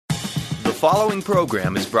The following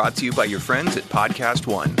program is brought to you by your friends at Podcast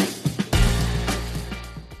One.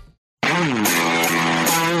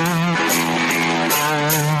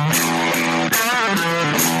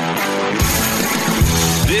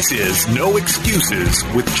 This is No Excuses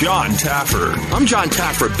with John Taffer. I'm John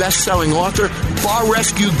Taffer, best-selling author, bar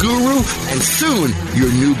rescue guru, and soon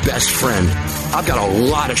your new best friend. I've got a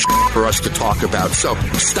lot of shit for us to talk about, so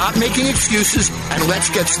stop making excuses and let's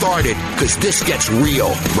get started, because this gets real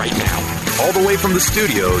right now. All the way from the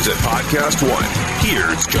studios at Podcast One,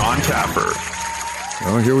 here's John Taffer.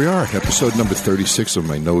 Oh, here we are, episode number 36 of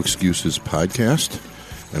my No Excuses podcast,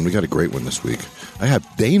 and we got a great one this week. I have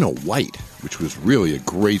Dana White, which was really a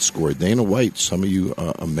great score. Dana White, some of you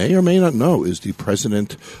may or may not know, is the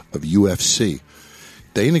president of UFC.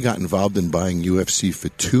 Dana got involved in buying UFC for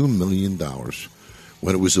 $2 million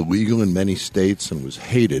when it was illegal in many states and was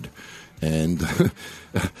hated. And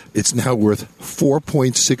it's now worth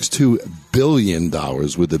 $4.62 billion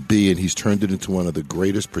with a B, and he's turned it into one of the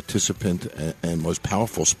greatest participant and most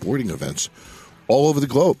powerful sporting events all over the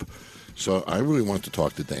globe. So I really want to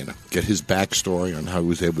talk to Dana, get his backstory on how he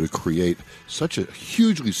was able to create such a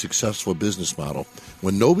hugely successful business model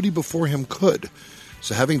when nobody before him could.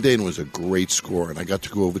 So having Dana was a great score, and I got to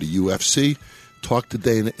go over to UFC, talk to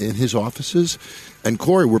Dana in his offices. And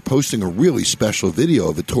Corey, we're posting a really special video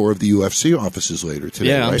of a tour of the UFC offices later today.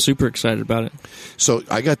 Yeah, right? I'm super excited about it. So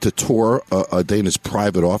I got to tour Dana's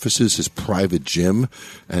private offices, his private gym,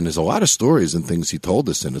 and there's a lot of stories and things he told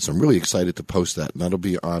us in it. So I'm really excited to post that, and that'll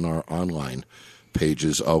be on our online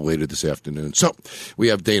pages later this afternoon. So we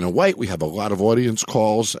have Dana White. We have a lot of audience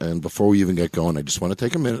calls, and before we even get going, I just want to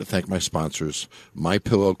take a minute to thank my sponsors,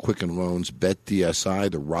 MyPillow, Quicken Loans,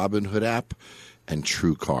 BetDSI, the Robinhood app, and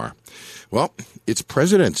TrueCar. Well, it's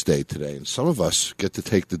President's Day today, and some of us get to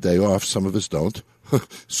take the day off. Some of us don't.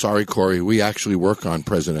 Sorry, Corey. We actually work on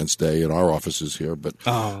President's Day in our offices here. But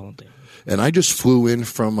and I just flew in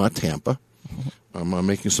from Tampa. I'm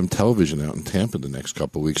making some television out in Tampa the next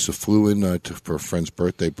couple of weeks. So flew in for a friend's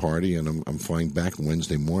birthday party, and I'm flying back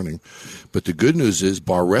Wednesday morning. But the good news is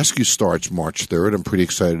Bar Rescue starts March 3rd. I'm pretty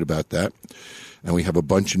excited about that. And we have a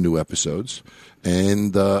bunch of new episodes.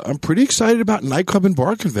 And I'm pretty excited about Nightclub and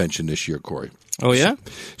Bar Convention this year, Corey. Oh, yeah?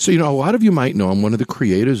 So, a lot of you might know I'm one of the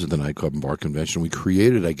creators of the Nightclub and Bar Convention. We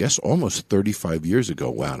created, I guess, almost 35 years ago.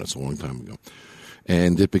 Wow, that's a long time ago.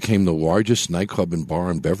 And it became the largest nightclub and bar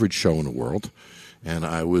and beverage show in the world. And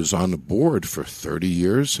I was on the board for 30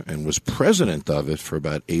 years and was president of it for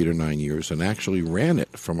about 8 or 9 years and actually ran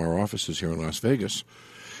it from our offices here in Las Vegas.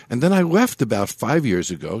 And then I left about 5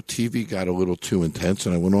 years ago. TV got a little too intense,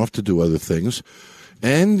 and I went off to do other things.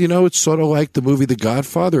 And, it's sort of like the movie The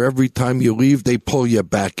Godfather. Every time you leave, they pull you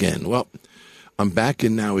back in. Well, I'm back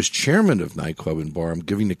in now as chairman of Nightclub and Bar. I'm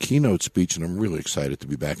giving the keynote speech, and I'm really excited to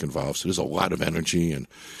be back involved. So there's a lot of energy, and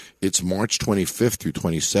it's March 25th through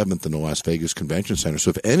 27th in the Las Vegas Convention Center. So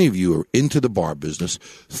if any of you are into the bar business,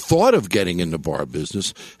 thought of getting into bar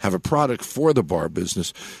business, have a product for the bar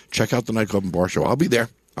business, check out the Nightclub and Bar Show. I'll be there.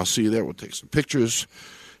 I'll see you there. We'll take some pictures,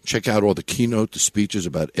 check out all the keynote, the speeches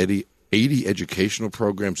about 80 educational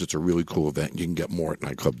programs. It's a really cool event. You can get more at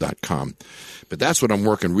nightclub.com. But that's what I'm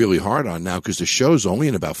working really hard on now because the show's only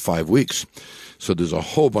in about 5 weeks. So there's a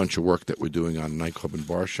whole bunch of work that we're doing on Nightclub and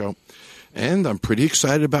Bar Show. And I'm pretty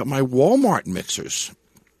excited about my Walmart mixers.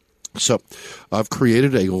 So I've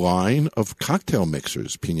created a line of cocktail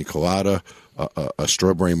mixers, pina colada, a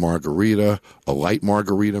strawberry margarita, a light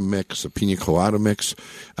margarita mix, a pina colada mix,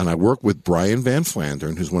 and I work with Brian Van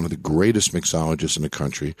Flandern, who's one of the greatest mixologists in the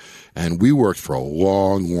country, and we worked for a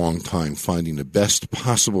long, long time finding the best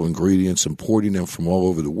possible ingredients, importing them from all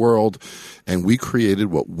over the world, and we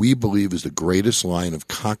created what we believe is the greatest line of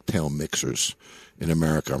cocktail mixers in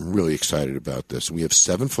America. I'm really excited about this. We have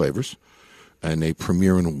 7 flavors, and they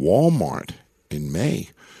premiere in Walmart in May.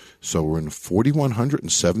 So we're in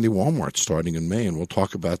 4,170 Walmarts starting in May, and we'll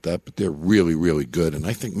talk about that. But they're really, really good. And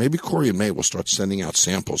I think maybe Corey and May will start sending out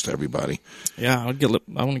samples to everybody. Yeah, I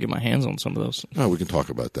want to get my hands on some of those. Oh, we can talk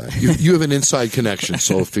about that. You have an inside connection,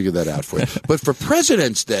 so I'll figure that out for you. But for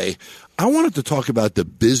President's Day, I wanted to talk about the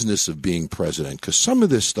business of being president because some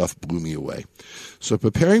of this stuff blew me away. So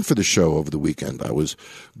preparing for the show over the weekend, I was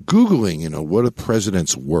Googling, what are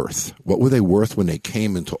presidents worth? What were they worth when they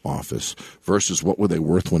came into office versus what were they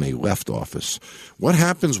worth when they left office? What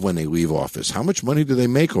happens when they leave office? How much money do they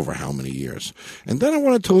make over how many years? And then I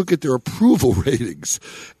wanted to look at their approval ratings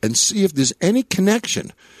and see if there's any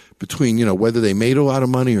connection between, whether they made a lot of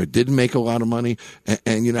money or didn't make a lot of money.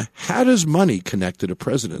 And how does money connect to the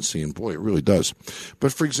presidency? And boy, it really does.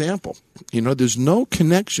 But for example, there's no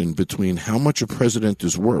connection between how much a president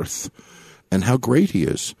is worth and how great he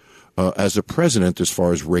is. as a president as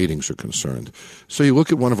far as ratings are concerned. So you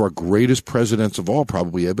look at one of our greatest presidents of all,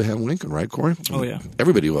 probably Abraham Lincoln, right, Corey? Oh, yeah.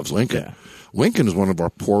 Everybody loves Lincoln. Yeah. Lincoln is one of our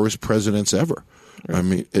poorest presidents ever. Right. I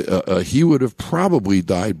mean, he would have probably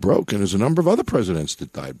died broke, and there's a number of other presidents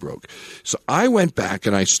that died broke. So I went back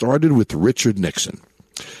and I started with Richard Nixon.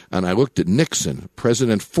 And I looked at Nixon,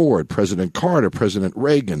 President Ford, President Carter, President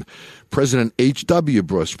Reagan, President H.W.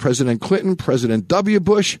 Bush, President Clinton, President W.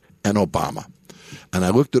 Bush, and Obama. And I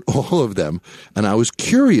looked at all of them, and I was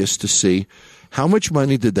curious to see how much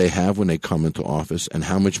money did they have when they come into office, and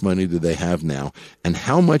how much money do they have now, and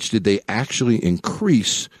how much did they actually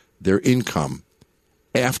increase their income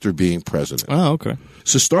after being president. Oh, okay.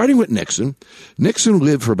 So starting with Nixon, Nixon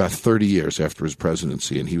lived for about 30 years after his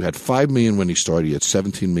presidency, and he had $5 million when he started, he had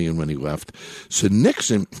 $17 million when he left. So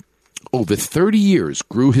Nixon, over 30 years,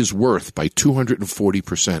 grew his worth by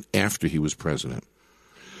 240% after he was president.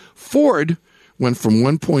 Ford went from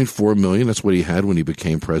 $1.4 million, that's what he had when he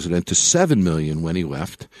became president, to $7 million when he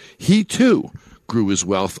left. He, too, grew his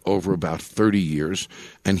wealth over about 30 years,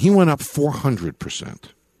 and he went up 400%.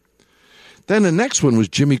 Then the next one was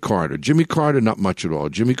Jimmy Carter. Jimmy Carter, not much at all.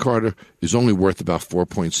 Jimmy Carter is only worth about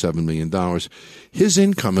 $4.7 million. His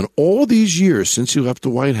income in all these years since he left the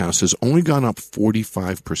White House has only gone up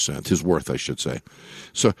 45%. His worth, I should say.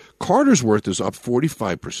 So Carter's worth is up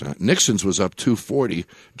 45%. Nixon's was up 240%.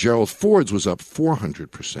 Gerald Ford's was up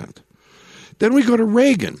 400%. Then we go to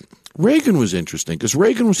Reagan. Reagan was interesting because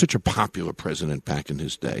Reagan was such a popular president back in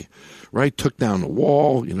his day, right? Took down the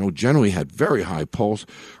wall, generally had very high polls.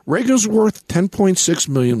 Reagan was worth $10.6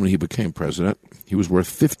 million when he became president. He was worth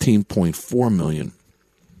 $15.4 million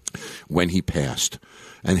when he passed.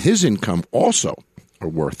 And his income also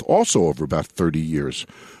over about 30 years,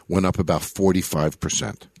 went up about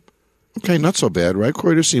 45%. Okay, not so bad, right?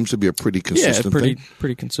 Corey, seems to be a pretty consistent thing.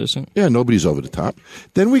 Pretty consistent. Yeah, nobody's over the top.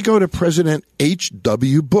 Then we go to President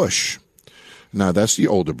H.W. Bush. Now, that's the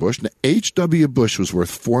older Bush. Now, H.W. Bush was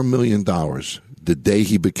worth $4 million the day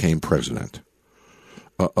he became president.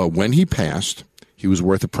 When he passed, he was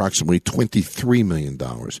worth approximately $23 million.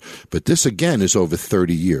 But this, again, is over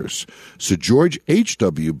 30 years. So George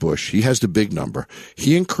H.W. Bush, he has the big number.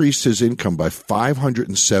 He increased his income by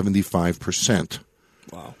 575%.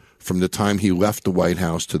 Wow. From the time he left the White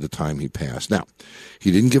House to the time he passed. Now,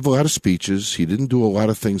 he didn't give a lot of speeches. He didn't do a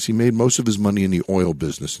lot of things. He made most of his money in the oil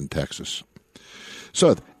business in Texas.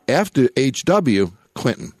 So after H.W.,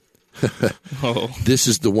 Clinton. This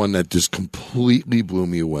is the one that just completely blew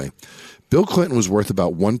me away. Bill Clinton was worth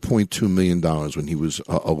about $1.2 million when he was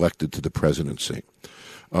elected to the presidency.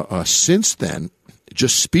 Since then,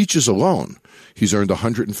 just speeches alone, he's earned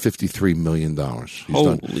 $153 million. He's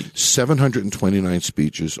done 729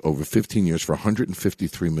 speeches over 15 years for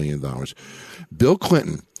 $153 million. Bill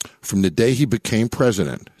Clinton, from the day he became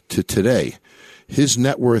president to today, his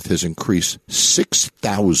net worth has increased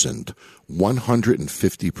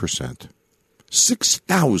 6,150%.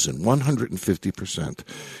 6,150%.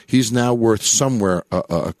 He's now worth somewhere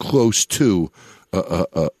close to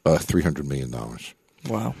 $300 million.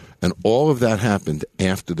 Wow. And all of that happened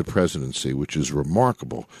after the presidency, which is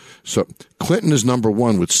remarkable. So Clinton is number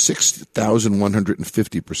one with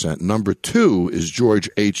 6,150%. Number two is George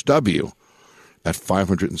H.W. at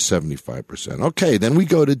 575%. Okay, then we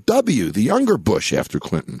go to W., the younger Bush after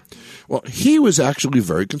Clinton. Well, he was actually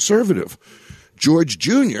very conservative. George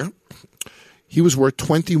Jr., he was worth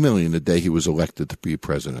 $20 million the day he was elected to be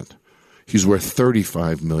president. He's worth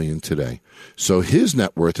 $35 million today. So his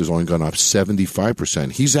net worth has only gone up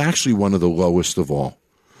 75%. He's actually one of the lowest of all.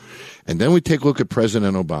 And then we take a look at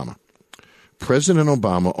President Obama. President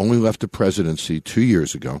Obama only left the presidency 2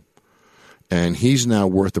 years ago, and he's now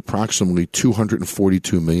worth approximately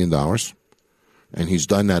 $242 million. And he's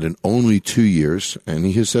done that in only 2 years, and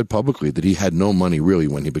he has said publicly that he had no money really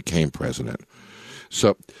when he became president.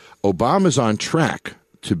 So Obama's on track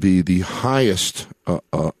to be the highest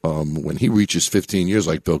when he reaches 15 years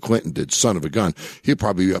like Bill Clinton did, son of a gun. He'll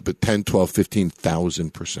probably be up at 10, 12,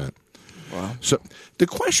 15,000%. Wow. So the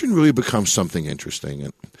question really becomes something interesting.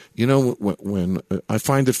 And, when I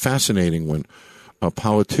find it fascinating when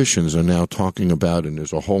politicians are now talking about, and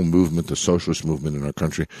there's a whole movement, the socialist movement in our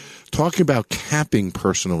country, talking about capping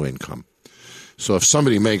personal income. So if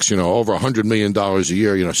somebody makes, over $100 million a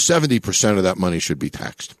year, 70% of that money should be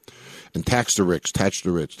taxed. And tax the rich, tax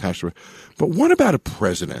the rich, tax the rich. But what about a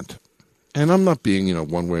president? And I'm not being,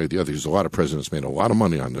 one way or the other. There's a lot of presidents made a lot of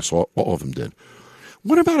money on this. All of them did.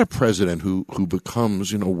 What about a president who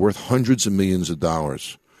becomes, worth hundreds of millions of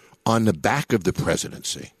dollars on the back of the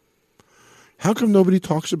presidency? How come nobody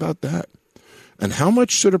talks about that? And how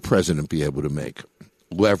much should a president be able to make?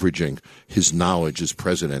 leveraging his knowledge as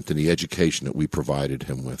president and the education that we provided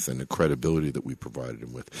him with and the credibility that we provided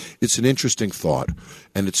him with. It's an interesting thought,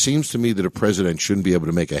 and it seems to me that a president shouldn't be able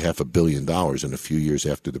to make $500 million in a few years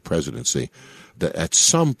after the presidency, that at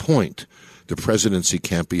some point the presidency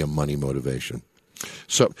can't be a money motivation.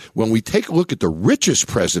 So when we take a look at the richest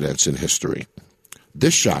presidents in history,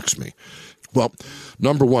 this shocks me. Well,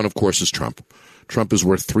 number one, of course, is Trump. Trump is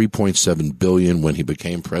worth $3.7 billion when he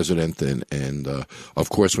became president, and of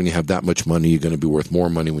course, when you have that much money, you're going to be worth more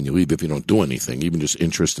money when you leave if you don't do anything. Even just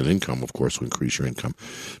interest and income, of course, will increase your income.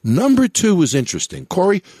 Number two was interesting.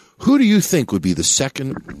 Corey, who do you think would be the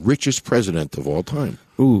second richest president of all time?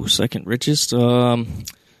 Ooh, second richest? I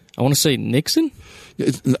want to say Nixon?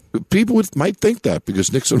 People might think that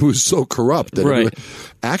because Nixon was so corrupt. That right.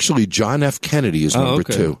 Actually, John F. Kennedy is number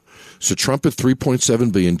two. So Trump at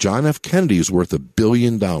 $3.7 billion. John F. Kennedy is worth $1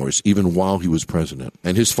 billion even while he was president.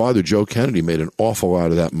 And his father, Joe Kennedy, made an awful lot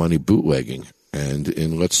of that money bootlegging and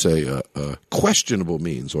in, let's say, questionable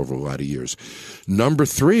means over a lot of years. Number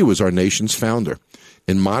three was our nation's founder.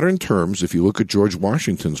 In modern terms, if you look at George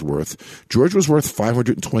Washington's worth, George was worth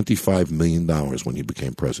 $525 million when he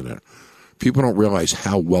became president. People don't realize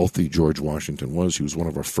how wealthy George Washington was. He was one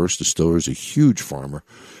of our first distillers, a huge farmer,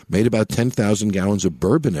 made about 10,000 gallons of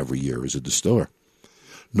bourbon every year as a distiller.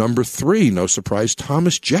 Number three, no surprise,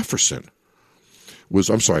 Thomas Jefferson was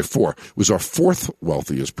our fourth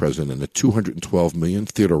wealthiest president at $212 million.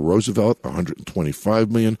 Theodore Roosevelt, $125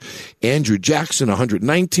 million. Andrew Jackson,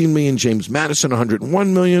 $119 million. James Madison,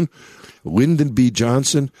 $101 million. Lyndon B.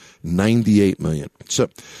 Johnson, $98 million. So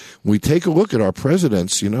when we take a look at our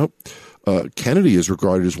presidents, Kennedy is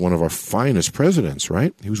regarded as one of our finest presidents,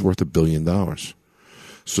 right? He was worth $1 billion.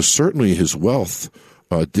 So certainly his wealth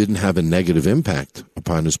didn't have a negative impact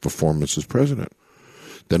upon his performance as president.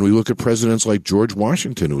 Then we look at presidents like George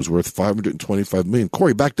Washington, who was worth $525 million.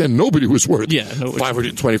 Corey, back then nobody was worth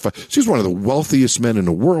 $525. So he's one of the wealthiest men in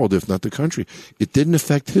the world, if not the country. It didn't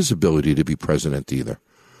affect his ability to be president either.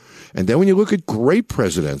 And then when you look at great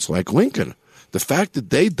presidents like Lincoln, the fact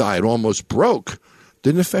that they died almost broke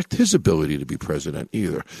didn't affect his ability to be president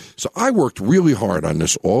either. So I worked really hard on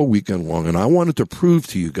this all weekend long, and I wanted to prove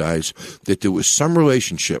to you guys that there was some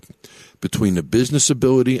relationship between the business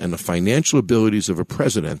ability and the financial abilities of a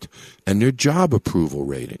president and their job approval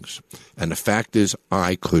ratings. And the fact is,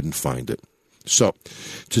 I couldn't find it. So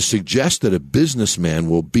to suggest that a businessman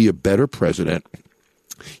will be a better president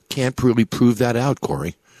can't really prove that out,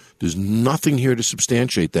 Corey. There's nothing here to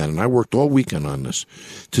substantiate that, and I worked all weekend on this.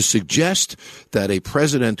 To suggest that a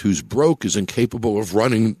president who's broke is incapable of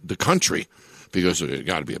running the country because you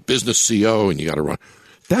got to be a business CEO and you got to run,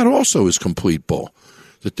 that also is complete bull.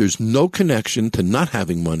 That there's no connection to not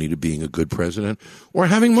having money to being a good president or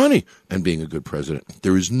having money and being a good president.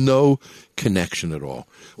 There is no connection at all.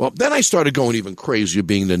 Well, then I started going even crazier,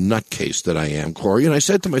 being the nutcase that I am, Corey, and I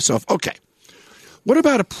said to myself, okay, what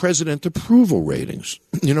about a president approval ratings?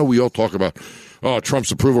 We all talk about,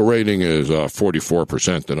 Trump's approval rating is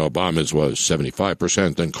 44%, and Obama's was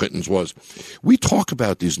 75%, and Clinton's was. We talk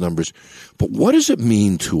about these numbers, but what does it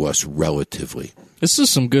mean to us relatively? This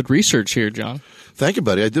is some good research here, John. Thank you,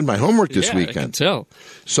 buddy. I did my homework this weekend. I can tell.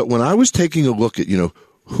 So when I was taking a look at,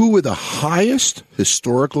 who were the highest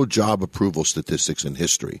historical job approval statistics in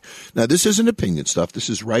history. Now, this isn't opinion stuff. This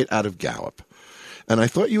is right out of Gallup. And I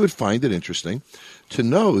thought you would find it interesting to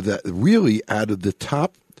know that really out of the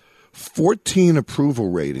top 14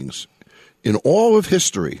 approval ratings in all of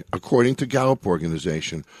history, according to Gallup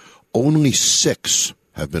organization, only 6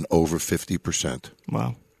 have been over 50%.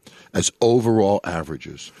 Wow. As overall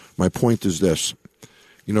averages. My point is this.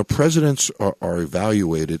 Presidents are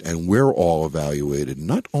evaluated, and we're all evaluated,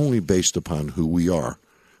 not only based upon who we are,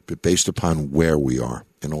 but based upon where we are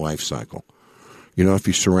in a life cycle. If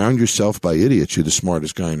you surround yourself by idiots, you're the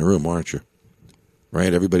smartest guy in the room, aren't you?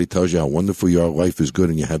 Right? Everybody tells you how wonderful your life is good,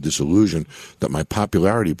 and you have this illusion that my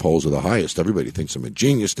popularity polls are the highest. Everybody thinks I'm a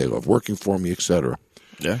genius. They love working for me, etc.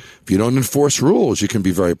 Yeah. If you don't enforce rules, you can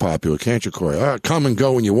be very popular, can't you, Corey? Come and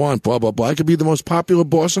go when you want, blah, blah, blah. I could be the most popular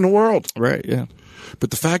boss in the world. Right, yeah.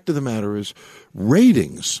 But the fact of the matter is,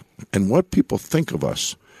 ratings and what people think of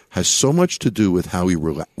us has so much to do with how we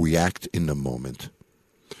react in the moment.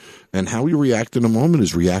 And how we react in a moment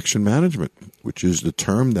is reaction management, which is the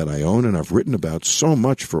term that I own and I've written about so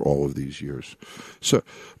much for all of these years. So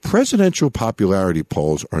presidential popularity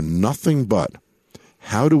polls are nothing but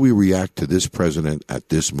how do we react to this president at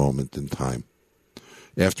this moment in time.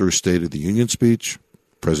 After a State of the Union speech,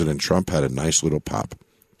 President Trump had a nice little pop.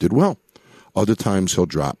 Did well. Other times he'll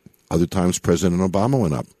drop. Other times President Obama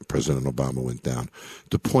went up. President Obama went down.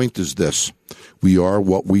 The point is this. We are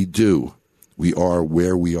what we do We are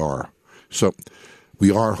where we are. So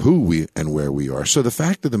we are who we and where we are. So the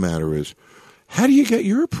fact of the matter is, how do you get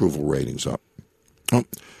your approval ratings up? Well,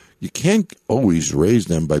 you can't always raise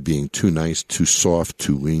them by being too nice, too soft,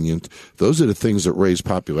 too lenient. Those are the things that raise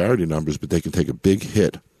popularity numbers, but they can take a big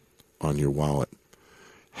hit on your wallet.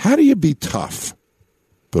 How do you be tough,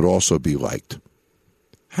 but also be liked?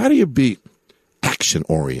 How do you be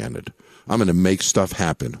action-oriented? I'm going to make stuff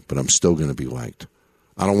happen, but I'm still going to be liked.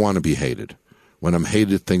 I don't want to be hated. When I'm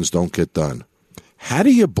hated, things don't get done. How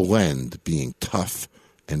do you blend being tough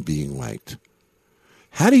and being liked?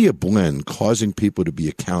 How do you blend causing people to be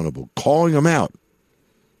accountable, calling them out,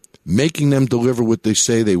 making them deliver what they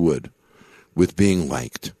say they would, with being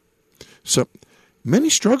liked? So many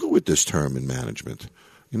struggle with this term in management.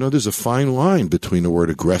 You know, there's a fine line between the word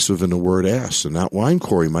aggressive and the word ass. And that line,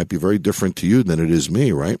 Corey, might be very different to you than it is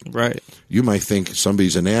me, right? Right. You might think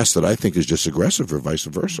somebody's an ass that I think is just aggressive or vice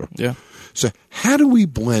versa. Yeah. So how do we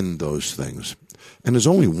blend those things? And there's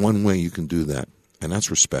only one way you can do that, and that's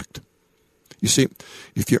respect. You see,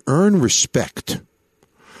 if you earn respect,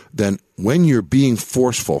 then when you're being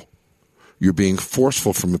forceful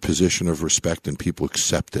from a position of respect, and people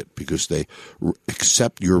accept it because they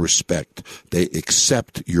accept your respect. They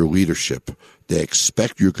accept your leadership. They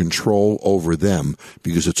expect your control over them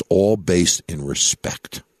because it's all based in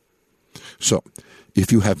respect. So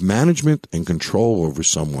if you have management and control over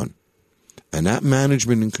someone, and that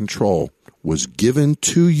management and control was given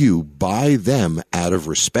to you by them out of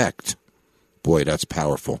respect, boy, that's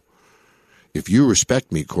powerful. If you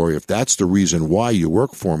respect me, Corey, if that's the reason why you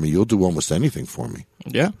work for me, you'll do almost anything for me.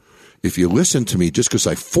 Yeah. If you listen to me just because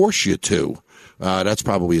I force you to, that's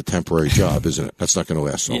probably a temporary job, isn't it? That's not going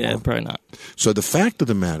to last so long. Yeah, probably not. So the fact of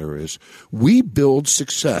the matter is, we build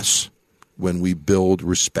success when we build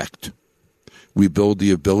respect. We build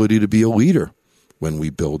the ability to be a leader when we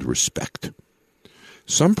build respect.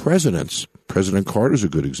 Some presidents, President Carter's a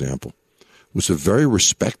good example, was a very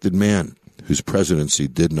respected man whose presidency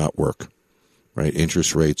did not work. Right,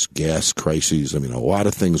 interest rates, gas crises. I mean, a lot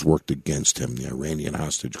of things worked against him. The Iranian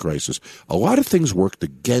hostage crisis. A lot of things worked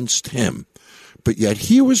against him, but yet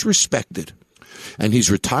he was respected, and he's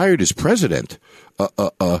retired as president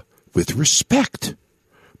with respect.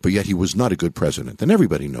 But yet he was not a good president, and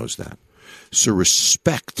everybody knows that. So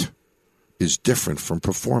respect is different from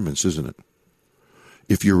performance, isn't it?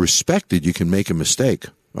 If you're respected, you can make a mistake.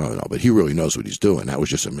 Oh no, but he really knows what he's doing. That was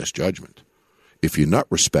just a misjudgment. If you're not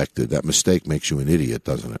respected, that mistake makes you an idiot,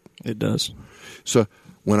 doesn't it? It does. So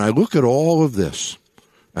when I look at all of this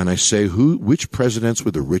and I say which presidents were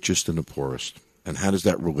the richest and the poorest, and how does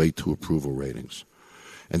that relate to approval ratings?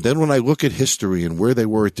 And then when I look at history and where they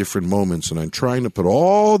were at different moments, and I'm trying to put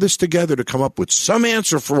all this together to come up with some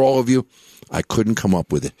answer for all of you, I couldn't come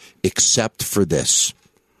up with it, except for this.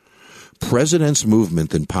 Presidents'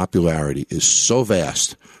 movement in popularity is so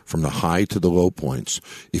vast from the high to the low points.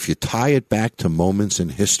 If you tie it back to moments in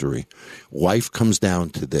history, life comes down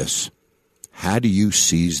to this. How do you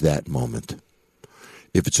seize that moment?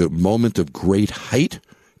 If it's a moment of great height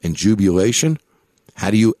and jubilation,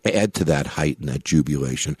 how do you add to that height and that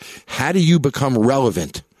jubilation? How do you become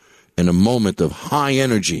relevant in a moment of high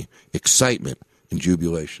energy, excitement, and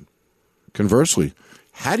jubilation? Conversely,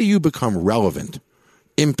 how do you become relevant,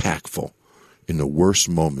 impactful in the worst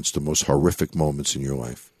moments, the most horrific moments in your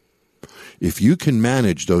life? If you can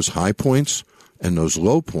manage those high points and those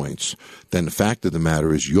low points, then the fact of the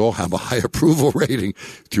matter is you'll have a high approval rating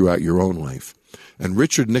throughout your own life. And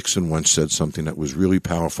Richard Nixon once said something that was really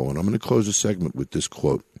powerful, and I'm going to close the segment with this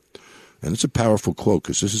quote. And it's a powerful quote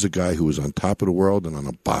because this is a guy who was on top of the world and on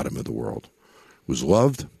the bottom of the world, was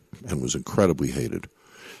loved and was incredibly hated.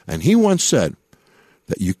 And he once said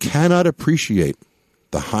that you cannot appreciate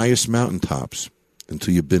the highest mountaintops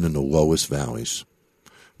until you've been in the lowest valleys.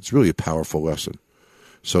 It's really a powerful lesson.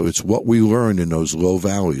 So it's what we learn in those low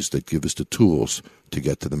valleys that give us the tools to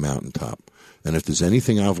get to the mountaintop. And if there's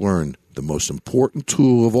anything I've learned, the most important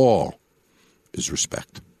tool of all is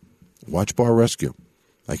respect. Watch Bar Rescue.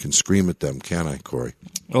 I can scream at them, can't I, Corey?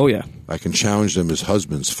 Oh, yeah. I can challenge them as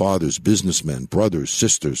husbands, fathers, businessmen, brothers,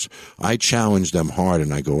 sisters. I challenge them hard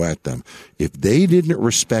and I go at them. If they didn't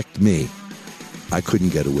respect me, I couldn't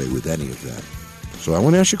get away with any of that. So I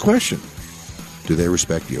want to ask you a question. Do they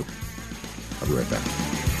respect you? I'll be right back.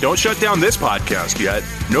 Don't shut down this podcast yet.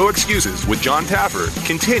 No Excuses with John Taffer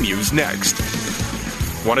continues next.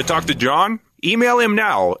 Want to talk to John? Email him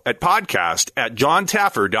now at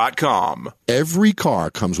podcast@johntaffer.com. Every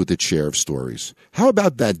car comes with its share of stories. How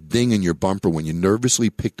about that ding in your bumper when you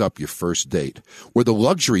nervously picked up your first date? Or the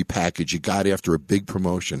luxury package you got after a big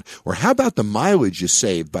promotion? Or how about the mileage you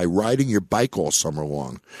saved by riding your bike all summer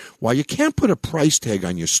long? While you can't put a price tag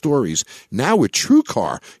on your stories, now with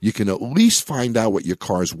TrueCar, you can at least find out what your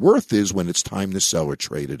car's worth is when it's time to sell or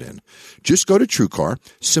trade it in. Just go to TrueCar,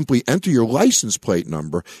 simply enter your license plate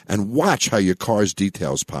number, and watch how your car's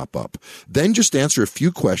details pop up. Then just answer a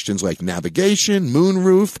few questions like navigation,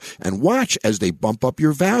 moonroof, and watch as they bump up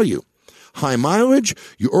your value. High mileage,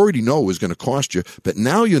 you already know it was going to cost you, but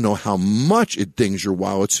now you know how much it dings your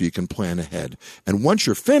wallet so you can plan ahead. And once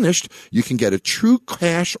you're finished, you can get a true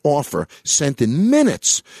cash offer sent in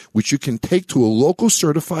minutes, which you can take to a local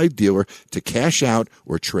certified dealer to cash out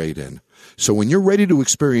or trade in. So when you're ready to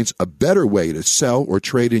experience a better way to sell or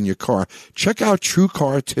trade in your car, check out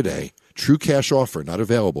TrueCar today. True cash offer, not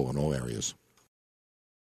available in all areas.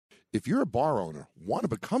 If you're a bar owner, want to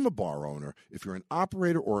become a bar owner, if you're an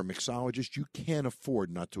operator or a mixologist, you can't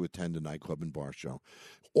afford not to attend a nightclub and bar show.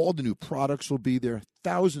 All the new products will be there,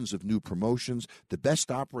 thousands of new promotions, the best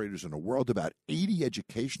operators in the world, about 80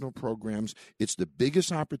 educational programs. It's the biggest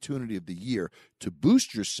opportunity of the year to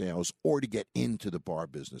boost your sales or to get into the bar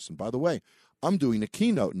business. And by the way, I'm doing a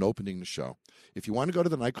keynote and opening the show. If you want to go to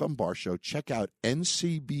the Nightclub and Bar Show, check out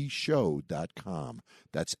ncbshow.com.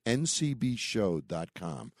 That's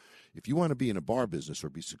ncbshow.com. If you want to be in a bar business or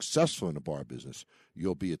be successful in a bar business,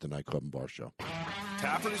 you'll be at the Nightclub and Bar Show.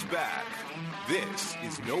 Taffer's back. This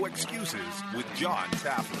is No Excuses with John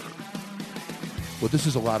Taffer. Well, this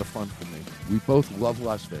is a lot of fun for me. We both love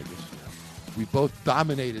Las Vegas. We both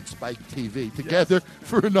dominated Spike TV together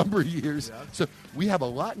for a number of years. Yes. So we have a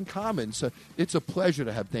lot in common. So it's a pleasure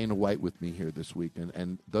to have Dana White with me here this week.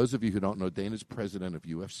 And those of you who don't know, Dana's president of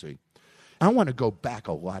UFC. I want to go back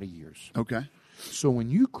a lot of years. Okay. So when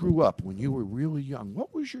you grew up, when you were really young,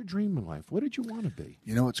 what was your dream in life? What did you want to be?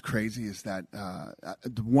 You know what's crazy is that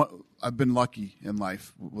I've been lucky in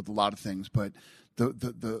life with a lot of things, but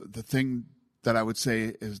the thing that I would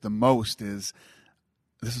say is the most is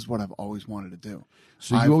this is what I've always wanted to do.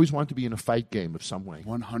 So you always wanted to be in a fight game of some way?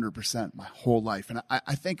 100%, my whole life. And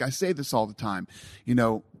I think I say this all the time. You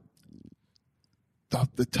know,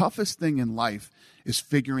 the toughest thing in life is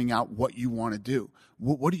figuring out what you want to do.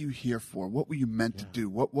 What are you here for? What were you meant to do?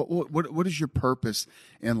 What is your purpose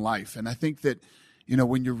in life? And I think that, you know,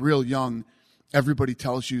 when you're real young, everybody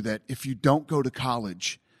tells you that if you don't go to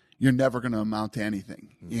college, you're never going to amount to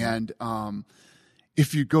anything. Mm-hmm. And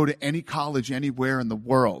if you go to any college anywhere in the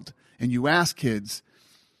world and you ask kids,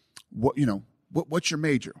 what's your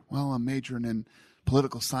major? Well, I'm majoring in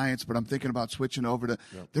political science, but I'm thinking about switching over to,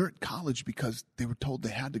 they're at college because they were told they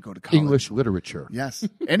had to go to college. English literature. Yes.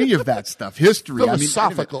 Any of that stuff. History.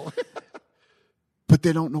 Philosophical. But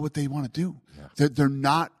they don't know what they want to do. Yeah. They're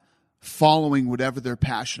not following whatever they're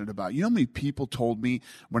passionate about. You know how many people told me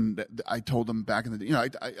when I told them back in the day, you know,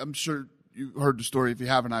 I'm sure you heard the story. If you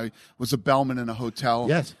haven't, I was a bellman in a hotel.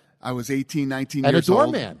 Yes. I was 18, 19 years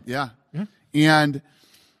old. And a doorman. Yeah. And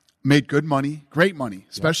made good money, great money,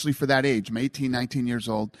 especially for that age. I'm 18, 19 years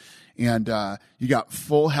old. And you got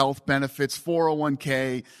full health benefits,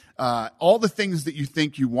 401k, all the things that you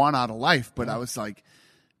think you want out of life. But I was like,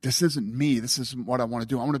 this isn't me. This isn't what I want to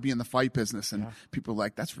do. I want to be in the fight business. And people are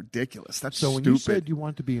like, that's ridiculous. That's so stupid. When you said you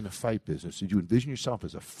want to be in the fight business, did you envision yourself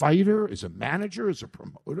as a fighter, as a manager, as a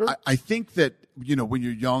promoter? I think that, you know, when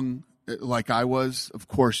you're young, like I was, of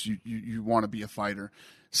course you want to be a fighter.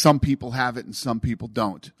 Some people have it and some people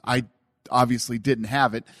don't. I obviously didn't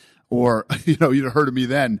have it, or, you know, you'd have heard of me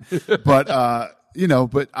then. But,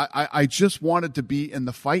 but I just wanted to be in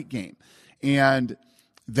the fight game. And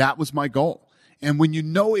that was my goal. And when you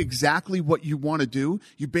know exactly what you want to do,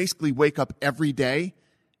 you basically wake up every day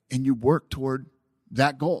and you work toward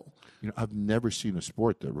that goal. You know, I've never seen a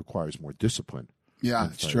sport that requires more discipline. Yeah,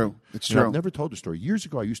 it's true. It's true. true. I've never told a story. Years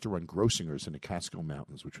ago, I used to run Grossingers in the Catskill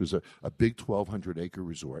Mountains, which was a big 1,200-acre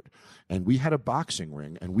resort. And we had a boxing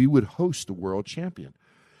ring, and we would host the world champion.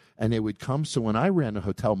 And they would come. So when I ran a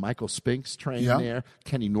hotel, Michael Spinks trained there,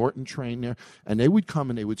 Kenny Norton trained there. And they would come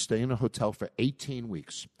and they would stay in a hotel for 18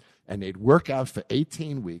 weeks. And they'd work out for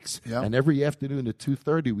 18 weeks. Yep. And every afternoon at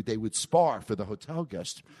 2:30, they would spar for the hotel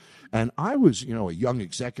guests. And I was, you know, a young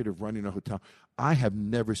executive running a hotel. I have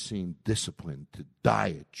never seen discipline to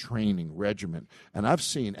diet, training, regimen. And I've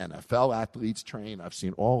seen NFL athletes train. I've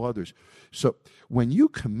seen all others. So when you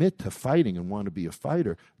commit to fighting and want to be a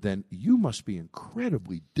fighter, then you must be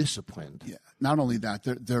incredibly disciplined. Yeah. Not only that,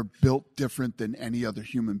 they're built different than any other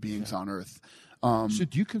human beings on earth. So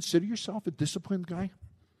do you consider yourself a disciplined guy?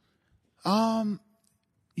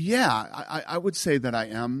 Yeah, I would say that I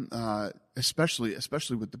am, especially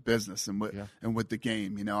with the business and with the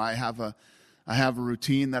game. You know, I have a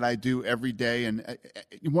routine that I do every day, and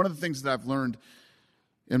one of the things that I've learned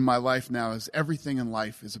in my life now is everything in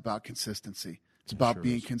life is about consistency. It's about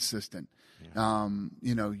being consistent. Yeah.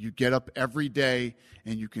 You know, you get up every day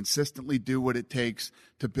and you consistently do what it takes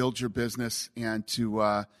to build your business and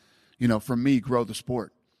to, for me, grow the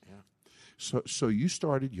sport. Yeah. So you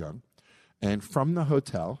started young. And from the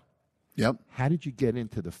hotel, how did you get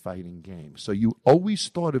into the fighting game? So you always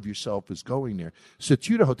thought of yourself as going there. So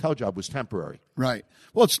to you, the hotel job was temporary. Right.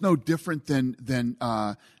 Well, it's no different than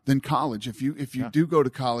college. If you do go to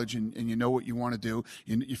college and you know what you want to do,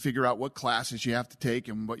 you figure out what classes you have to take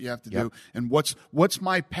and what you have to do, and what's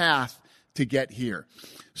my path to get here.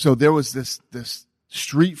 So there was this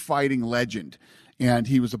street fighting legend, and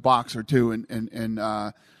he was a boxer too,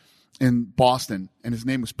 in Boston, and his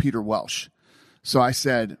name was Peter Welsh. So I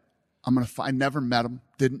said, I never met him,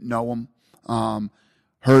 didn't know him,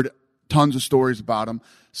 heard tons of stories about him.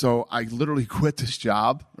 So I literally quit this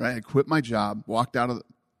job, right? I quit my job, walked out of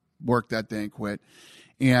work that day and quit.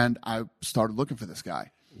 And I started looking for this guy.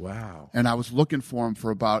 Wow. And I was looking for him for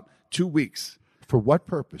about 2 weeks. For what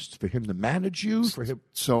purpose? For him to manage you? For him?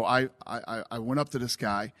 So I went up to this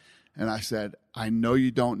guy and I said, I know you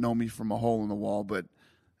don't know me from a hole in the wall, but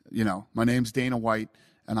you know, my name's Dana White,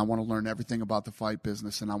 and I want to learn everything about the fight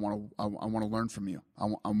business, and I want to learn from you.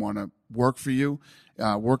 I want to work for you,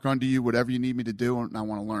 work under you, whatever you need me to do, and I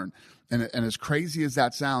want to learn. And as crazy as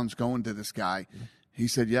that sounds, going to this guy, he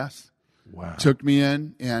said yes. Wow. Took me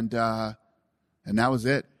in, and that was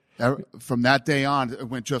it. From that day on, it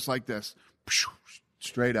went just like this,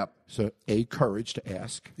 straight up. So A, courage to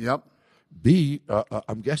ask. Yep. B,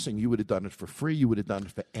 I'm guessing you would have done it for free. You would have done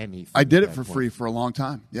it for anything. I did it for free for a long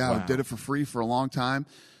time. Yeah, wow. I did it for free for a long time,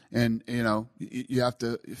 and you know, you have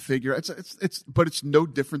to figure but it's no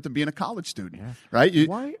different than being a college student, right?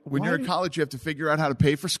 When you're in college, you have to figure out how to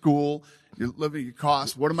pay for school, your living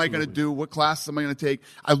costs. What am I going to do? What classes am I going to take?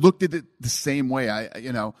 I looked at it the same way.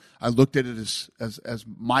 I looked at it as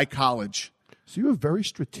my college. So you were very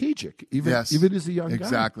strategic, even as a young guy.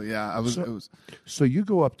 Exactly, yeah. So you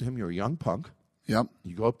go up to him, you're a young punk. Yep.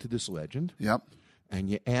 You go up to this legend. Yep. And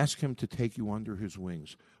you ask him to take you under his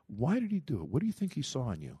wings. Why did he do it? What do you think he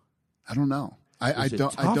saw in you? I don't know.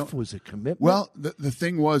 Was it commitment? Well, the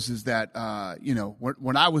thing is that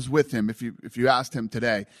when I was with him, if you asked him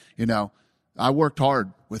today, I worked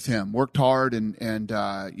hard with him. And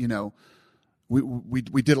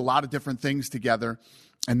we did a lot of different things together.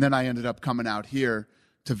 And then I ended up coming out here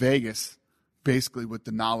to Vegas, basically with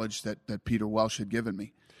the knowledge that Peter Welsh had given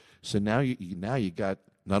me. So now you got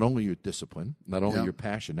not only your discipline, not only your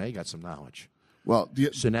passion, now you got some knowledge. Well,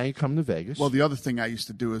 so now you come to Vegas. Well, the other thing I used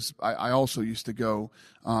to do is I also used to go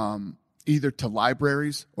either to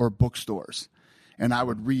libraries or bookstores, and I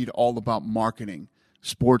would read all about marketing,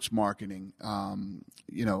 sports marketing,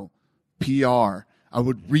 PR. I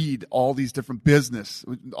would read all these different business,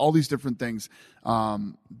 all these different things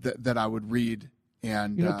that I would read.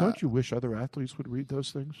 And don't you wish other athletes would read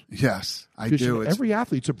those things? Yes, I do. Every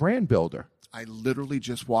athlete's a brand builder. I literally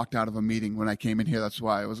just walked out of a meeting when I came in here. That's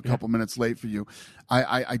why I was a couple minutes late for you.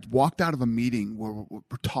 I walked out of a meeting where we're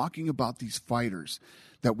talking about these fighters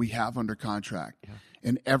that we have under contract. Yeah.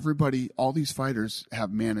 And all these fighters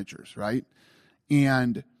have managers, right?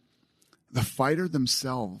 And the fighter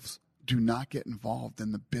themselves do not get involved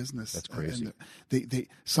in the business. That's crazy. They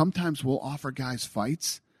sometimes will offer guys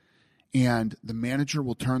fights, and the manager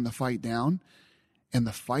will turn the fight down, and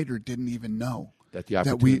the fighter didn't even know that the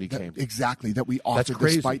opportunity came. Exactly, that we offered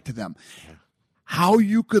this fight to them. Yeah. How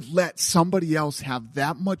you could let somebody else have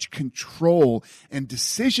that much control and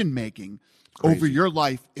decision making over your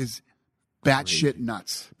life is batshit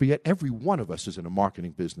nuts. But yet every one of us is in a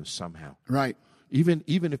marketing business somehow. Right. Even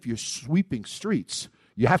if you're sweeping streets,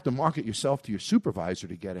 you have to market yourself to your supervisor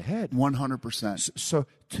to get ahead. 100%. So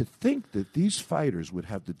to think that these fighters would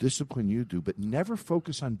have the discipline you do, but never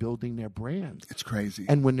focus on building their brand. It's crazy.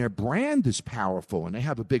 And when their brand is powerful and they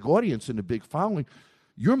have a big audience and a big following,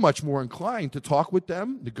 you're much more inclined to talk with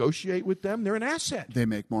them, negotiate with them. They're an asset. They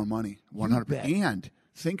make more money, 100%. And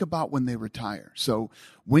think about when they retire. So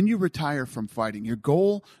when you retire from fighting, your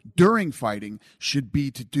goal during fighting should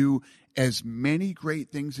be to do as many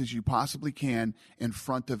great things as you possibly can in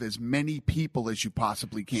front of as many people as you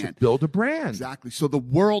possibly can. So build a brand. Exactly. So the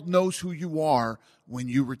world knows who you are when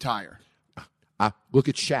you retire. Look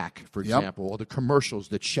at Shaq, for example, all the commercials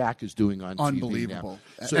that Shaq is doing on Unbelievable.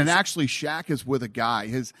 TV now. So and actually, Shaq is with a guy.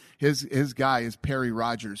 His guy is Perry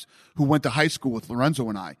Rogers, who went to high school with Lorenzo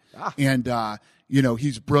and I. And,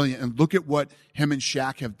 he's brilliant. And look at what him and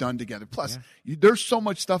Shaq have done together. Plus, there's so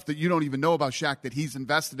much stuff that you don't even know about Shaq that he's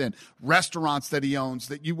invested in, restaurants that he owns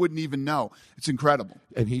that you wouldn't even know. It's incredible.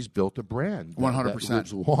 And he's built a brand 100%. that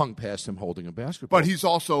lives long past him holding a basketball. But he's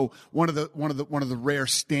also one of the rare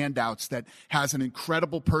standouts that has an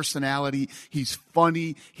incredible personality. He's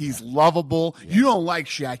funny. He's lovable. Yeah. You don't like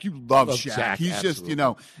Shaq. You love Shaq. He's absolutely.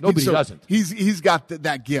 just, nobody doesn't. He's got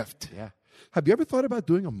that gift. Yeah. Have you ever thought about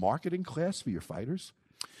doing a marketing class for your fighters?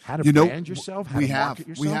 How to brand yourself? How to market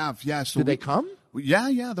yourself? We have, yeah. So Did they come?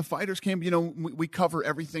 Yeah. The fighters came. We cover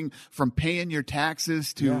everything from paying your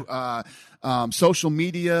taxes to social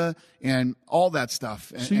media and all that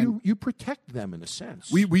stuff. So you protect them in a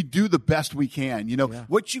sense. We do the best we can.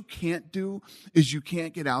 What you can't do is you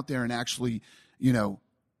can't get out there and actually,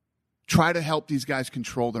 try to help these guys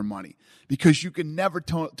control their money, because you can never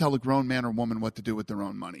tell a grown man or woman what to do with their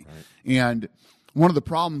own money. Right. And one of the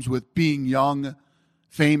problems with being young,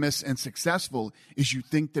 famous, and successful is you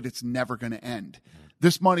think that it's never going to end.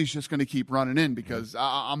 This money's just going to keep running in because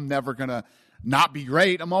I'm never going to not be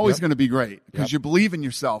great. I'm always going to be great because you believe in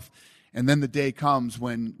yourself. And then the day comes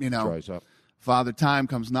when, dries up. Father Time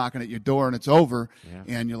comes knocking at your door and it's over.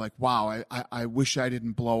 Yeah. And you're like, wow, I wish I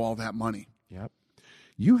didn't blow all that money. Yep.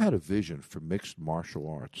 You had a vision for mixed martial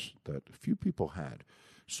arts that few people had.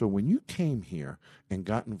 So when you came here and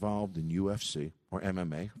got involved in UFC or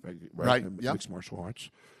MMA, right? Yep. Mixed martial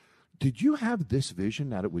arts, did you have this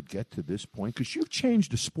vision that it would get to this point? Because you've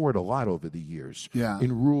changed the sport a lot over the years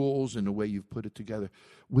in rules and the way you've put it together.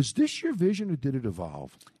 Was this your vision or did it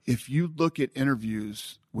evolve? If you look at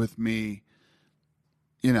interviews with me,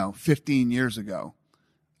 15 years ago,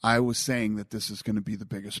 I was saying that this is going to be the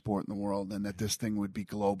biggest sport in the world and that this thing would be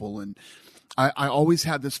global. And I always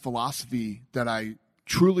had this philosophy that I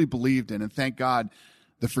truly believed in. And thank God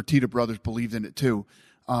the Fertitta brothers believed in it too.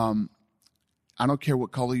 I don't care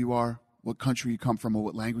what color you are, what country you come from, or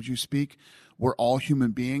what language you speak. We're all human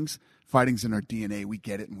beings. Fighting's in our DNA. We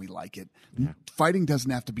get it and we like it. Yeah. Fighting doesn't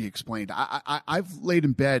have to be explained. I've laid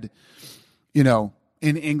in bed, in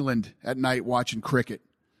England at night watching cricket.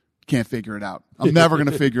 Can't figure it out. I'm never going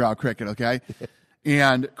to figure out cricket, okay?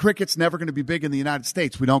 And cricket's never going to be big in the United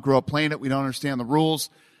States. We don't grow up playing it. We don't understand the rules.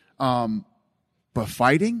 But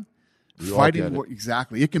fighting,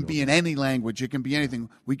 exactly. It can be in any language. It can be anything.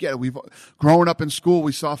 We get it. We've grown up in school.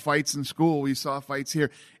 We saw fights in school. We saw fights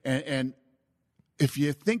here. And if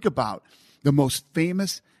you think about the most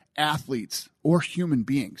famous athletes or human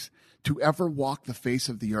beings to ever walk the face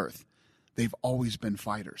of the earth, they've always been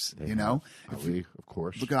fighters, Ali, of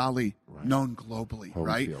course. Look at Ali, known globally,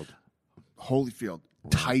 right? Holyfield,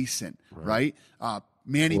 Tyson, right?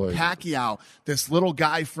 Manny Pacquiao, this little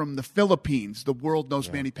guy from the Philippines. The world knows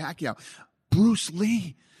Manny Pacquiao. Bruce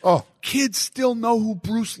Lee. Oh, kids still know who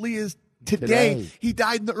Bruce Lee is today. He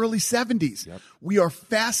died in the early 70s. Yep. We are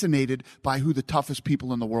fascinated by who the toughest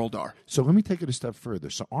people in the world are. So let me take it a step further.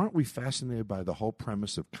 So aren't we fascinated by the whole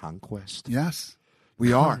premise of conquest? Yes.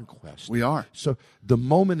 We are. So the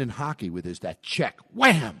moment in hockey where there's that check,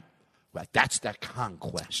 wham, well, that's that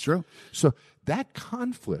conquest. It's true. So that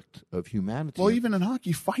conflict of humanity. Well, even in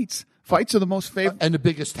hockey, fights are the most favorite and the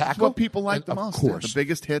biggest tackle. It's what people like the most. Of course, the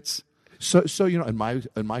biggest hits. So in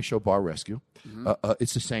my show Bar Rescue,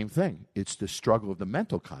 it's the same thing. It's the struggle of the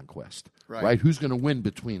mental conquest, right? Who's going to win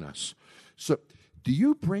between us? So, do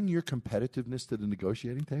you bring your competitiveness to the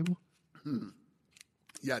negotiating table?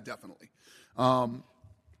 Yeah, definitely.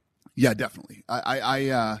 Yeah, definitely.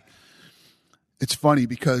 It's funny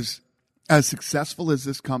because as successful as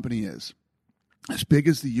this company is, as big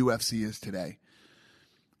as the UFC is today,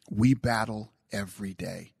 we battle every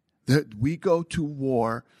day. We go to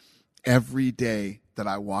war every day that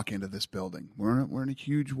I walk into this building. We're in a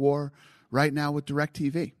huge war right now with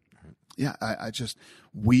DirecTV. Yeah,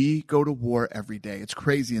 we go to war every day. It's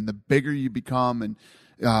crazy. And the bigger you become and,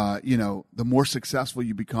 the more successful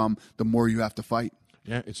you become, the more you have to fight.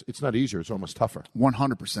 Yeah, it's not easier. It's almost tougher.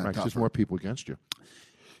 100% tougher. There's more people against you.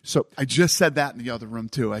 So I just said that in the other room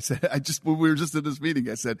too. When we were just in this meeting,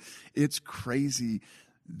 I said, it's crazy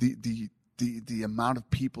the amount of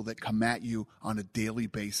people that come at you on a daily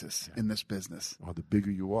basis in this business. Well, the bigger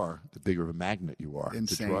you are, the bigger of a magnet you are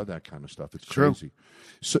to draw that kind of stuff. It's True. Crazy.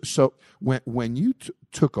 So when you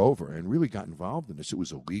took over and really got involved in this, it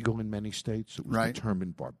was illegal in many states. It was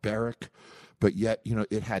determined barbaric. But yet,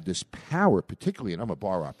 it had this power, particularly, and I'm a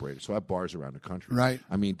bar operator, so I have bars around the country. Right.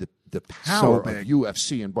 I mean, the power of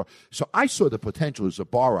UFC and bar. So I saw the potential as a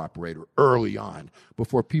bar operator early on,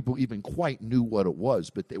 before people even quite knew what it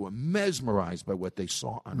was, but they were mesmerized by what they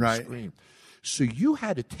saw on the screen. So you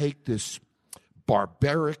had to take this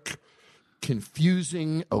barbaric,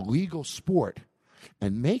 confusing, illegal sport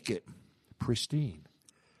and make it pristine,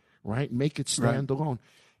 right? Make it stand alone.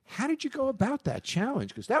 How did you go about that challenge?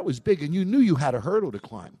 Because that was big, and you knew you had a hurdle to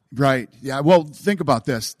climb. Right. Yeah. Well, think about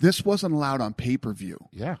this. This wasn't allowed on pay-per-view.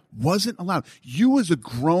 Yeah. Wasn't allowed. You as a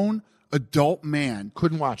grown adult man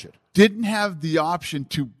Couldn't watch it. didn't have the option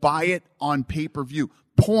to buy it on pay-per-view.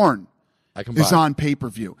 Porn I can buy is it. on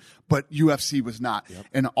pay-per-view, but UFC was not.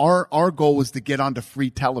 And our goal was to get onto free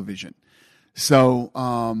television. So,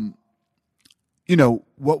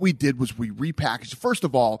 what we did was we repackaged. First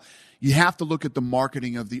of all, you have to look at the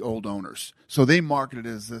marketing of the old owners. So they marketed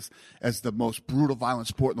it as the most brutal, violent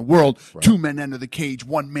sport in the world. Right. 2 men enter the cage,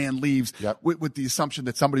 1 man leaves, with the assumption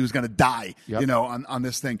that somebody was going to die, on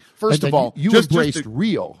this thing. First of all, you embraced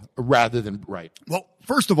real rather than right. Well,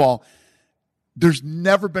 first of all, there's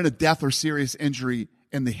never been a death or serious injury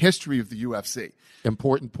in the history of the UFC.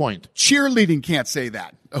 Important point. Cheerleading can't say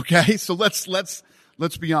that. Okay, so let's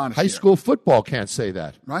be honest. High school football can't say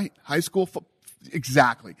that. Right? High school football.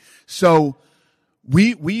 Exactly. So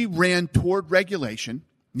we ran toward regulation,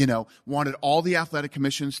 wanted all the athletic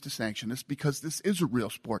commissions to sanction this because this is a real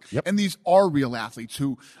sport. Yep. And these are real athletes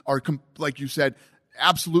who are, like you said,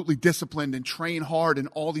 absolutely disciplined and train hard in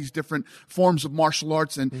all these different forms of martial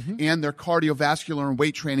arts and their cardiovascular and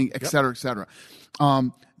weight training, et cetera, et cetera.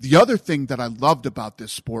 The other thing that I loved about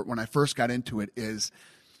this sport when I first got into it is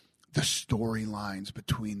the storylines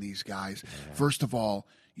between these guys. Yeah. First of all,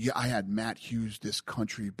 I had Matt Hughes, this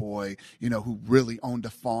country boy, who really owned a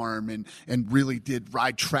farm and really did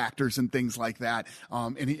ride tractors and things like that.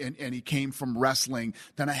 And he came from wrestling.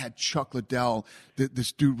 Then I had Chuck Liddell,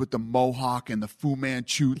 this dude with the mohawk and the Fu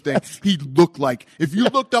Manchu thing. He looked like, if you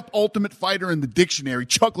looked up Ultimate Fighter in the dictionary,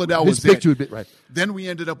 Chuck Liddell was it. Right. Then we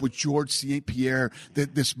ended up with Georges St. Pierre,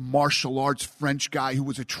 this martial arts French guy who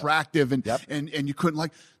was attractive and you couldn't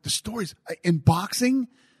like the stories in boxing.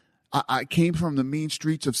 I came from the mean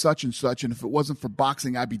streets of such and such, and if it wasn't for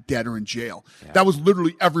boxing, I'd be dead or in jail. Yeah. That was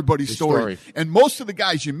literally everybody's story. And most of the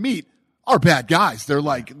guys you meet are bad guys.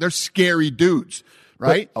 They're scary dudes,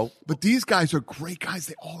 right? But these guys are great guys.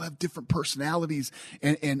 They all have different personalities.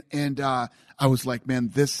 And I was like,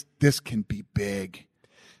 man, this can be big.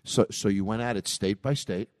 So you went at it state by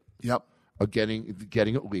state. Yep. Getting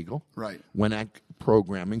it legal. Right. Went at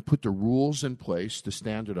programming, put the rules in place to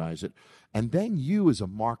standardize it. And then you as a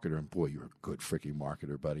marketer, and boy, you're a good freaking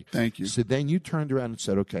marketer, buddy. Thank you. So then you turned around and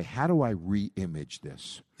said, okay, how do I re-image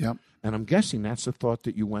this? Yep. And I'm guessing that's the thought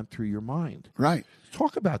that you went through your mind. Right.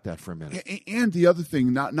 Talk about that for a minute. And the other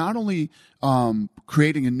thing, not only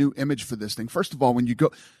creating a new image for this thing, first of all, when you go,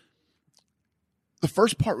 the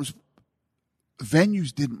first part was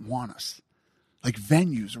venues didn't want us. Like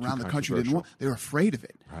venues around the country didn't want, they were afraid of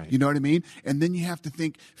it. Right. You know what I mean? And then you have to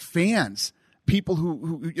think fans, people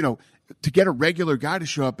who to get a regular guy to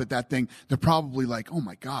show up at that thing, they're probably like, oh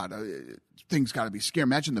my God, thing's got to be scary.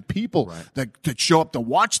 Imagine the people that show up to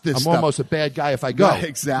watch this stuff. Almost a bad guy if I go. Right,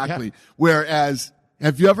 exactly. Yeah. Whereas,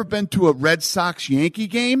 have you ever been to a Red Sox Yankee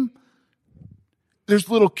game? There's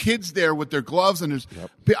little kids there with their gloves and there's,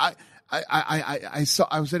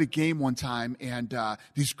 I was at a game one time and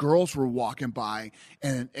these girls were walking by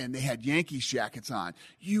and they had Yankees jackets on.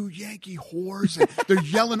 You Yankee whores! And they're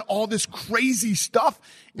yelling all this crazy stuff,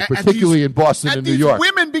 particularly in Boston and New York.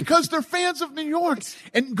 Women because they're fans of New York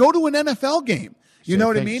and go to an NFL game. You know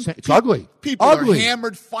what I mean? It's ugly. People are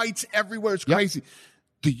hammered, fights everywhere. It's crazy.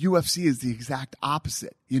 The UFC is the exact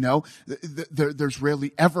opposite. There's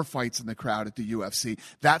rarely ever fights in the crowd at the UFC.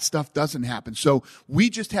 That stuff doesn't happen. So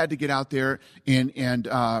we just had to get out there and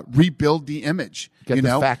rebuild the image. Get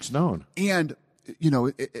the facts known. And,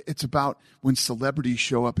 it's about when celebrities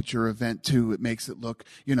show up at your event too, it makes it look,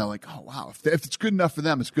 like, oh wow, if it's good enough for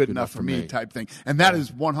them, it's good enough for me type thing. And that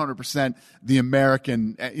is 100% the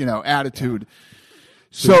American, attitude.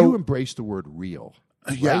 So you embrace the word real.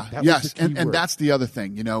 Yeah, yes, and that's the other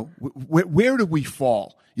thing. Where do we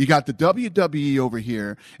fall? You got the WWE over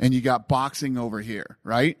here, and you got boxing over here,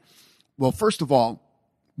 right? Well, first of all,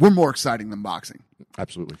 we're more exciting than boxing.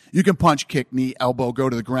 Absolutely. You can punch, kick, knee, elbow, go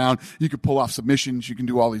to the ground. You can pull off submissions. You can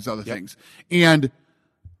do all these other things, and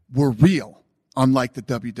we're real. Unlike the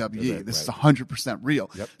WWE, this is 100% real.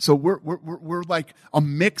 Yep. So we're like a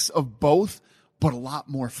mix of both. But a lot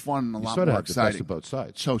more fun and a lot more exciting. The best of both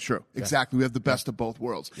sides. So true. Yeah. Exactly. We have the best of both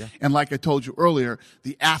worlds. Yeah. And like I told you earlier,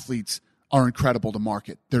 the athletes are incredible to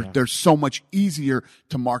market. They're so much easier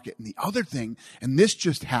to market. And the other thing, and this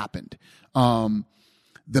just happened, the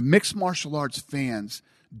mixed martial arts fans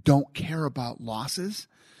don't care about losses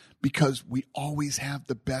because we always have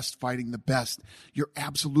the best fighting the best. You're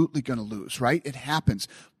absolutely going to lose, right? It happens.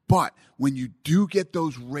 But when you do get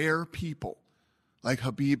those rare people like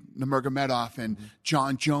Habib Nurmagomedov and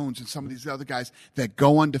John Jones and some of these other guys that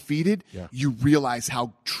go undefeated, you realize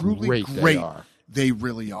how truly great they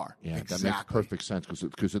really are. Yeah, exactly. That makes perfect sense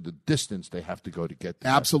because of the distance they have to go to get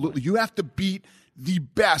there. Absolutely. You have to beat the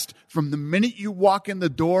best from the minute you walk in the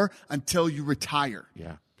door until you retire.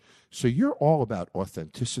 Yeah. So you're all about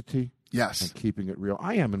authenticity. Yes. And keeping it real.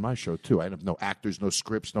 I am in my show, too. I have no actors, no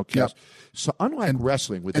scripts, no cast. Yep. So unlike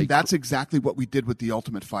wrestling... And that's exactly what we did with The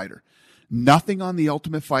Ultimate Fighter. Nothing on The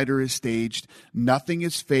Ultimate Fighter is staged. Nothing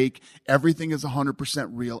is fake. Everything is 100%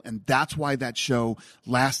 real. And that's why that show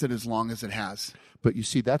lasted as long as it has. But you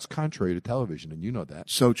see, that's contrary to television, and you know that.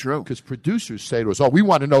 So true. Because producers say to us, we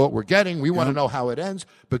want to know what we're getting. We want to know how it ends.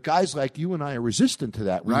 But guys like you and I are resistant to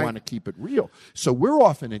that. We want to keep it real. So we're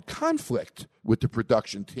often in conflict with the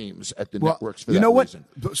production teams at the networks for that reason.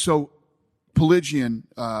 So Pelagian,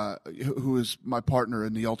 who is my partner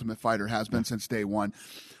in The Ultimate Fighter, has been since day one.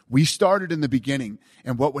 We started in the beginning,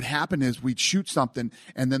 and what would happen is we'd shoot something,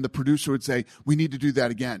 and then the producer would say, we need to do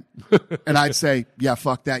that again. And I'd say, yeah,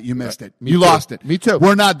 fuck that. You missed it. You lost it. Me too.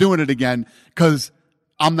 We're not doing it again because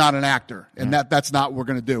I'm not an actor, and that's not what we're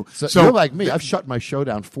going to do. So you're like me. I've shut my show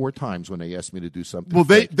down 4 times when they asked me to do something. Well,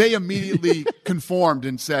 they immediately conformed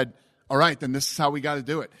and said, all right, then this is how we got to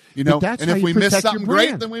do it. You know, and if we miss something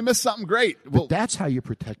great, then we miss something great. Well, that's how you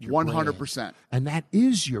protect your 100%. brand. And that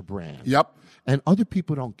is your brand. Yep. And other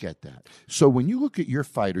people don't get that. So when you look at your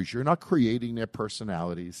fighters, you're not creating their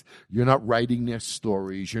personalities. You're not writing their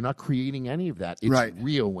stories. You're not creating any of that. It's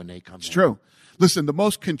real when they come in. It's true. Listen, the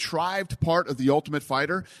most contrived part of The Ultimate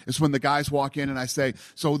Fighter is when the guys walk in and I say,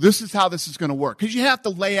 so this is how this is going to work. Because you have to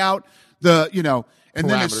lay out and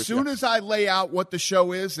then as soon as I lay out what the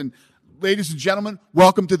show is, and ladies and gentlemen,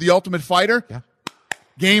 welcome to The Ultimate Fighter. Yeah.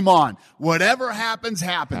 Game on. Whatever happens.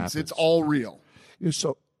 It's all real.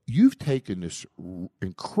 So you've taken this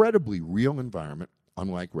incredibly real environment,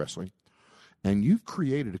 unlike wrestling, and you've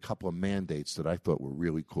created a couple of mandates that I thought were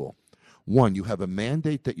really cool. One, you have a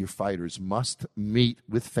mandate that your fighters must meet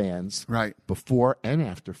with fans before and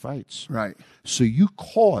after fights. Right. So you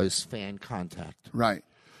cause fan contact. Right.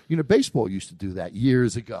 You know, baseball used to do that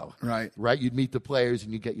years ago. Right. Right? You'd meet the players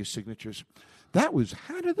and you get your signatures. How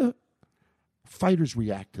do the fighters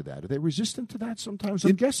react to that? Are they resistant to that sometimes?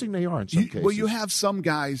 I'm guessing they are in some cases. Well, you have some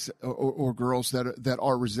guys or girls that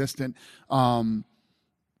are resistant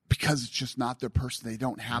because it's just not their person. They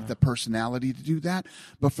don't have the personality to do that.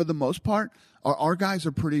 But for the most part, our guys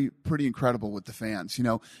are pretty incredible with the fans. You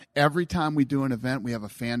know, every time we do an event, we have a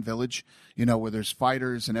fan village, where there's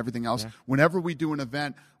fighters and everything else. Yeah. Whenever we do an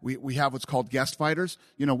event, we have what's called guest fighters.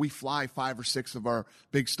 We fly 5 or 6 of our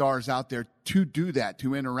big stars out there to do that,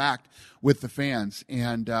 to interact with the fans.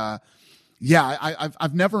 And,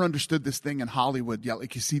 I've never understood this thing in Hollywood. Yeah,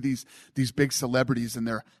 like you see these big celebrities and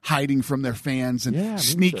they're hiding from their fans and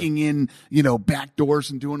sneaking in, back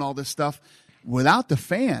doors and doing all this stuff. Without the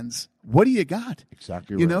fans, what do you got?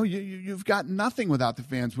 Exactly right. You've got nothing without the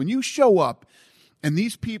fans. When you show up, and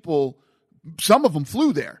these people, some of them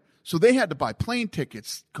flew there, so they had to buy plane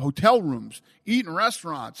tickets, hotel rooms, eat in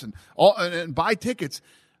restaurants, and buy tickets.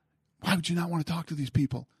 Why would you not want to talk to these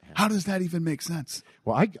people? How does that even make sense?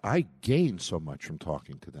 Well, I gain so much from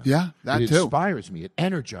talking to them. Yeah, that it too. It inspires me. It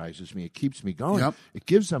energizes me. It keeps me going. Yep. It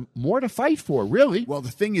gives them more to fight for, really. Well,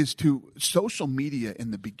 the thing is, too, social media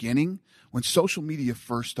in the beginning, when social media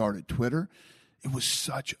first started, Twitter, it was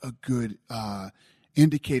such a good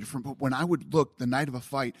indicator. When I would look the night of a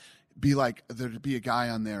fight, be like, there'd be a guy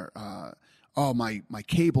on there, my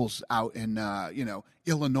cable's out in,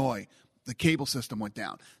 Illinois. The cable system went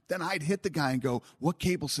down. Then I'd hit the guy and go, what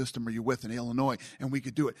cable system are you with in Illinois? And we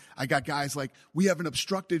could do it. I got guys like, we have an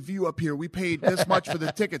obstructed view up here. We paid this much for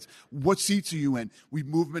the tickets. What seats are you in? We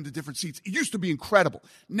move them into different seats. It used to be incredible.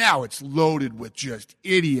 Now it's loaded with just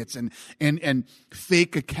idiots and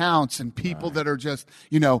fake accounts and people that are just,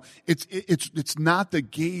 it's not the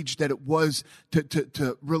gauge that it was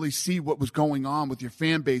to really see what was going on with your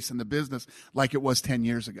fan base and the business like it was 10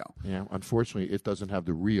 years ago. Yeah, unfortunately, it doesn't have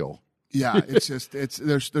the real. Yeah,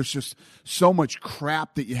 there's just so much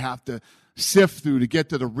crap that you have to sift through to get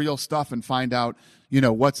to the real stuff and find out,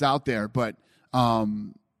 what's out there. But, I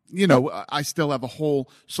still have a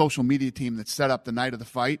whole social media team that's set up the night of the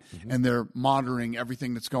fight, and they're monitoring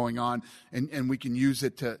everything that's going on, and we can use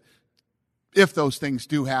it to, if those things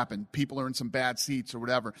do happen, people are in some bad seats or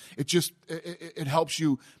whatever. It helps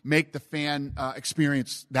you make the fan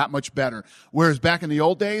experience that much better. Whereas back in the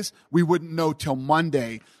old days, we wouldn't know till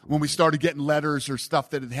Monday when we started getting letters or stuff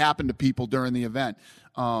that had happened to people during the event.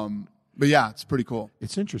 But yeah, it's pretty cool.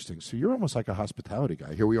 It's interesting. So you're almost like a hospitality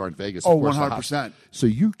guy. Here we are in Vegas. Oh, 100%. So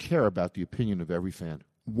you care about the opinion of every fan.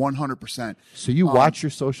 100%. So you watch your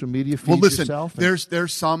social media feed Well, listen, yourself? And-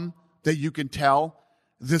 there's some that you can tell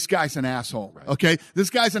this guy's an asshole. Okay, this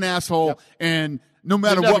guy's an asshole, and no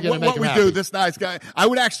matter never what gonna make him we happy. do, this nice guy, I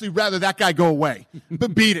would actually rather that guy go away.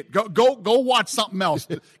 But beat it. Go watch something else.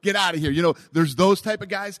 Get out of here. You know, there's those type of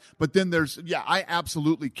guys, but then I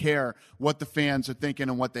absolutely care what the fans are thinking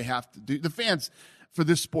and what they have to do. The fans for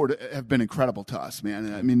this sport have been incredible to us,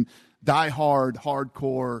 man. I mean, die hard,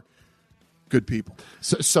 hardcore, good people.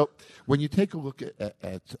 So when you take a look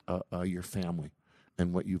at your family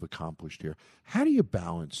and what you've accomplished here, how do you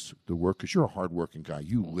balance the work? Because you're a hardworking guy.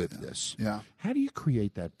 You live this. Yeah. How do you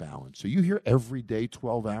create that balance? Are you here every day,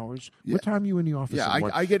 12 hours? What time are you in the office? Yeah, in the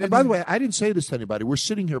morning? I get And in by the the- way, I didn't say this to anybody. We're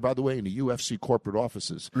sitting here, by the way, in the UFC corporate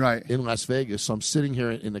offices Right. in Las Vegas. So I'm sitting here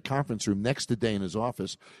in the conference room next to Dana's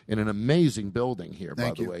office in an amazing building here,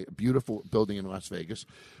 Thank by the you. way. A beautiful building in Las Vegas.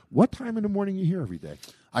 What time in the morning are you here every day?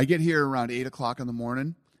 I get here around 8 o'clock in the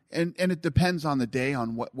morning, and it depends on the day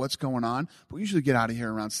on what's going on. But we usually get out of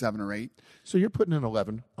here around 7 or 8. So you're putting in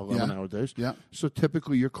 11 Yeah. hour days. Yeah. So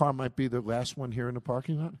typically your car might be the last one here in the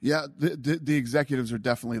parking lot? Yeah, the executives are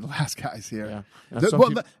definitely the last guys here. Yeah. And The, some well,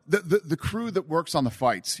 people- the crew that works on the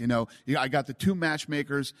fights, I got the 2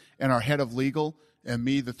 matchmakers and our head of legal and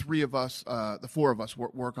me. The 4 of us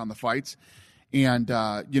work on the fights, and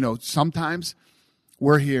sometimes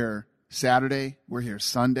we're here Saturday, we're here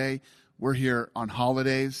Sunday, we're here on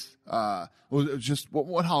holidays. It was just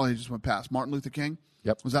what holiday just went past? Martin Luther King.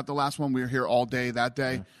 Yep. Was that the last one? We were here all day that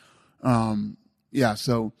day.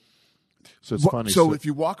 So So it's funny. So if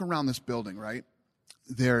you walk around this building, right,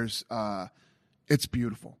 there's it's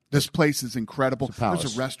beautiful. This place is incredible. It's a palace.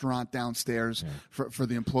 There's a restaurant downstairs for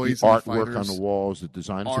the employees the and the artwork fighters. on the walls, the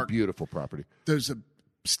design, it's a Art. beautiful property. There's a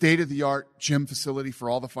state-of-the-art gym facility for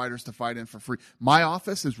all the fighters to fight in for free. My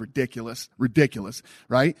office is ridiculous,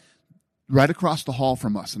 right? Right across the hall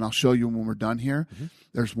from us, and I'll show you when we're done here. Mm-hmm.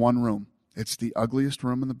 There's one room. It's the ugliest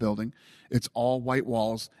room in the building. It's all white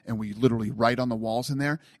walls, and we literally write on the walls in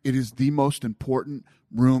there. It is the most important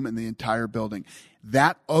room in the entire building.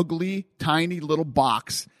 That ugly, tiny little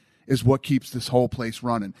box is what keeps this whole place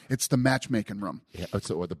running. It's the matchmaking room. Yeah.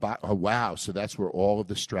 Oh, wow. So that's where all of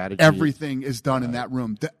the strategy. Everything is done in that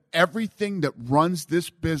room. Everything that runs this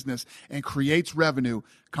business and creates revenue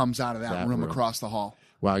comes out of that room across the hall.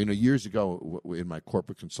 Wow. Years ago in my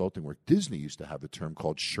corporate consulting work, Disney used to have a term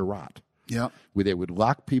called charrette. Yeah. Where they would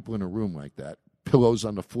lock people in a room like that, pillows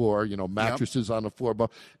on the floor, mattresses on the floor,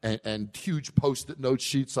 and huge Post-it note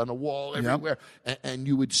sheets on the wall everywhere. And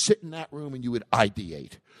you would sit in that room and you would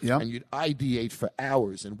ideate. Yep. And you'd ideate for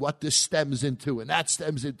hours and what this stems into and that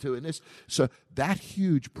stems into and this. So that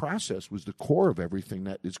huge process was the core of everything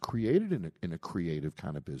that is created in a creative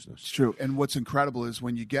kind of business. It's true. And what's incredible is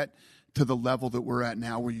when you get to the level that we're at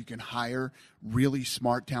now where you can hire really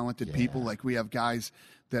smart, talented people. Like we have guys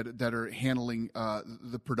that are handling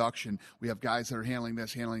the production. We have guys that are handling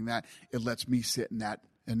this, handling that. It lets me sit in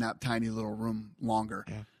that tiny little room longer.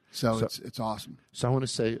 Yeah. So it's awesome. So I want to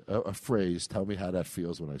say a phrase. Tell me how that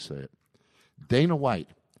feels when I say it. Dana White,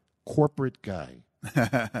 corporate guy.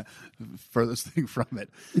 Furthest thing from it.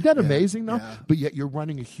 Isn't that amazing, though? Yeah. But yet you're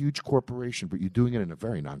running a huge corporation, but you're doing it in a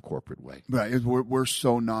very non-corporate way. Right. We're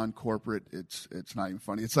so non-corporate. It's not even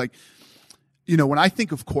funny. It's like, when I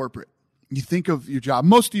think of corporate, you think of your job.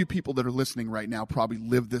 Most of you people that are listening right now probably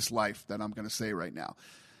live this life that I'm going to say right now.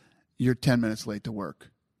 You're 10 minutes late to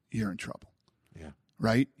work. You're in trouble. Yeah.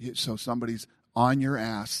 Right? So somebody's on your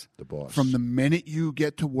ass. The boss. From the minute you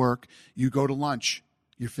get to work, you go to lunch.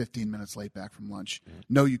 You're 15 minutes late back from lunch. Yeah.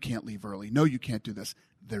 No, you can't leave early. No, you can't do this.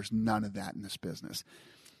 There's none of that in this business.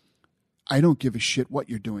 I don't give a shit what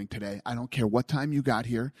you're doing today. I don't care what time you got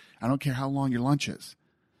here. I don't care how long your lunch is.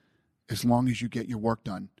 As long as you get your work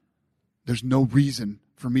done. There's no reason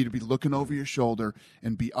for me to be looking over your shoulder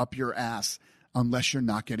and be up your ass unless you're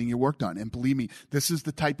not getting your work done. And believe me, this is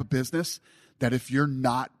the type of business that if you're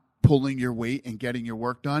not pulling your weight and getting your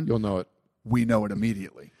work done, you'll know it. We know it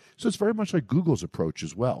immediately. So it's very much like Google's approach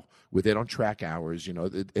as well, where they don't track hours, and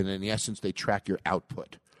in essence, they track your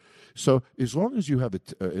output. So as long as you have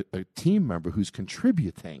a team member who's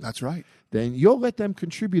contributing, that's right, then you'll let them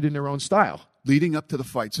contribute in their own style. Leading up to the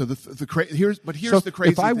fight. So here's the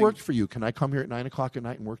crazy if I thing. worked for you, can I come here at 9 o'clock at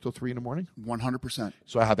night and work till 3 in the morning? 100%.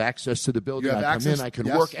 So I have access to the building. I come in, I can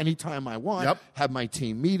work anytime I want. Yep. Have my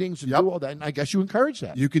team meetings and do all that. And I guess you encourage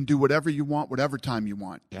that. You can do whatever you want, whatever time you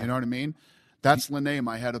want. Yeah. You know what I mean? That's Lene,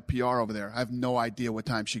 my head of PR over there. I have no idea what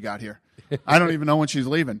time she got here. I don't even know when she's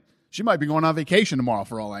leaving. She might be going on vacation tomorrow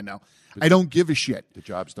for all I know. I don't give a shit. The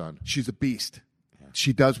job's done. She's a beast. Yeah.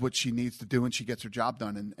 She does what she needs to do, and she gets her job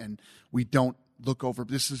done. And we don't look over.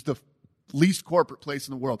 This is the least corporate place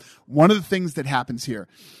in the world. One of the things that happens here,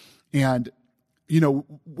 and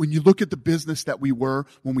when you look at the business that we were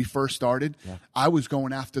when we first started, I was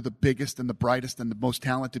going after the biggest and the brightest and the most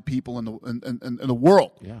talented people in the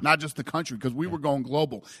world, not just the country, because we were going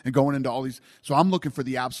global and going into all these. So I'm looking for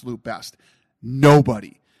the absolute best.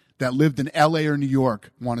 Nobody that lived in LA or New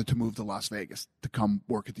York wanted to move to Las Vegas to come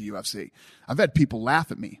work at the UFC. I've had people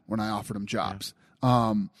laugh at me when I offered them jobs.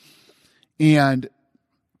 And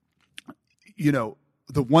the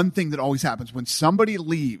one thing that always happens when somebody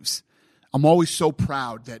leaves, I'm always so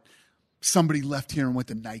proud that somebody left here and went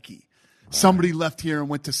to Nike. Somebody left here and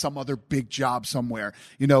went to some other big job somewhere.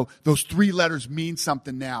 Those 3 letters mean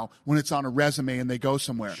something now when it's on a resume and they go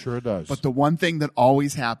somewhere. Sure does. But the one thing that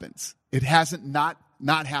always happens, it hasn't not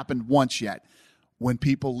happened once yet. When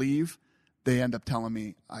people leave, they end up telling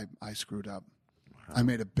me, I screwed up. Wow. I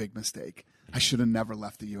made a big mistake. I should have never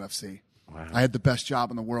left the UFC. Wow. I had the best job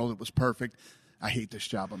in the world. It was perfect. I hate this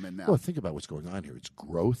job I'm in now. Well, think about what's going on here. It's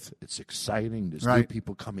growth. It's exciting. There's new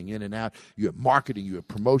people coming in and out. You have marketing. You have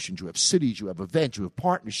promotions. You have cities. You have events. You have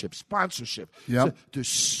partnerships, sponsorship. Yep. So there's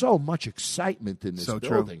so much excitement in this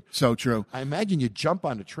building. So true. I imagine you jump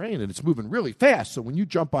on a train and it's moving really fast. So when you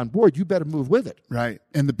jump on board, you better move with it. Right.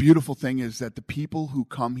 And the beautiful thing is that the people who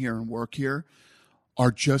come here and work here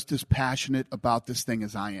are just as passionate about this thing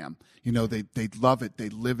as I am. They love it. They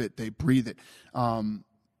live it. They breathe it.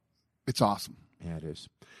 It's awesome. Yeah, it is.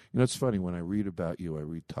 It's funny. When I read about you, I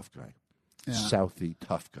read tough guy. Yeah. Southie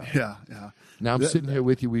tough guy. Yeah. Now I'm sitting here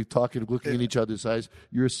with you. We're talking, looking in each other's eyes.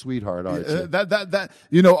 You're a sweetheart, aren't you? A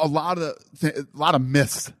lot of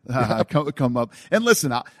myths come up. And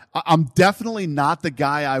listen, I'm definitely not the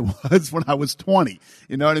guy I was when I was 20.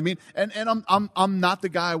 You know what I mean? And I'm not the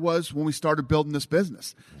guy I was when we started building this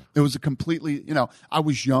business. It was a completely, I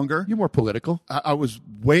was younger. You're more political. I was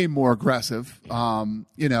way more aggressive. I'm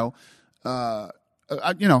a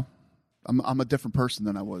different person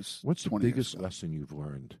than I was. What's the 20 biggest years ago. lesson you've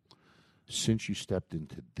learned since you stepped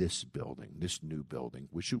into this building, this new building,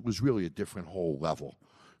 which it was really a different whole level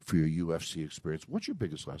for your UFC experience? What's your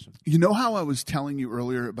biggest lesson? You know how I was telling you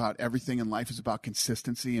earlier about everything in life is about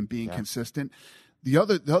consistency and being consistent? The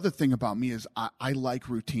other thing about me is I like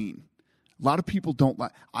routine. A lot of people don't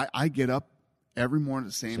like. I get up every morning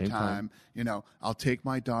at the same time. I'll take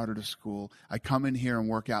my daughter to school. I come in here and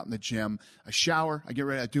work out in the gym. I shower. I get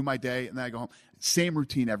ready. I do my day, and then I go home. Same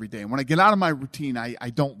routine every day. And when I get out of my routine, I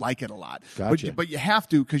don't like it a lot. Gotcha. But you have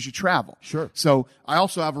to because you travel. Sure. So I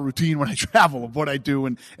also have a routine when I travel of what I do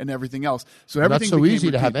and everything else. So everything not so easy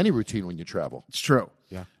routine. to have any routine when you travel. It's true.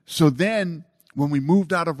 Yeah. So then when we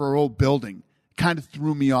moved out of our old building, kind of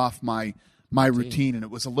threw me off my routine, and it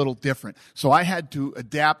was a little different. So I had to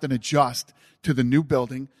adapt and adjust to the new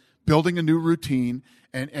building, building a new routine,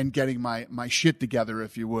 and getting my shit together,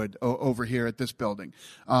 if you would, over here at this building.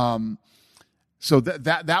 So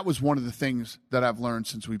that was one of the things that I've learned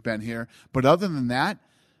since we've been here. But other than that,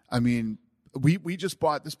 I mean, we just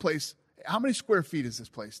bought this place. How many square feet is this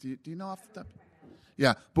place? Do you know off the top?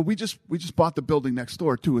 Yeah, but we just bought the building next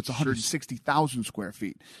door too. It's 160,000 square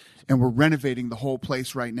feet, and we're renovating the whole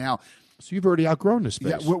place right now. So you've already outgrown this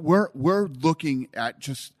space. Yeah, we're looking at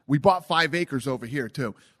we bought 5 acres over here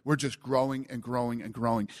too. We're just growing and growing and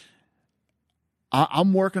growing.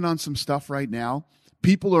 I'm working on some stuff right now.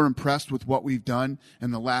 People are impressed with what we've done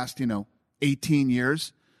in the last 18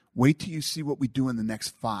 years. Wait till you see what we do in the next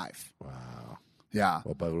 5. Wow. Yeah.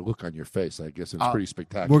 Well, by the look on your face, I guess it's pretty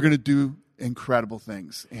spectacular. We're going to do incredible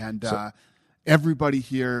things, and everybody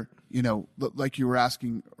here. Like you were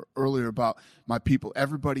asking earlier about my people,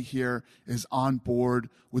 everybody here is on board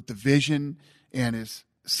with the vision and is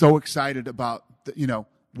so excited about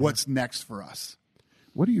what's next for us.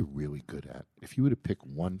 What are you really good at? If you were to pick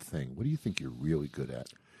one thing, what do you think you're really good at?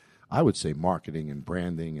 I would say marketing and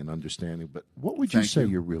branding and understanding, but what would you say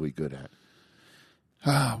you're really good at?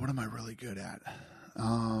 What am I really good at?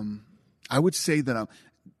 I would say that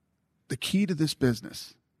the key to this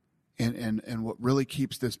business and what really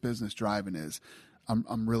keeps this business driving is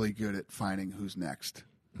I'm really good at finding who's next.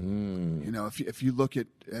 If you look at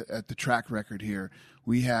the track record here,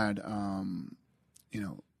 we had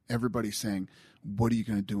everybody saying, what are you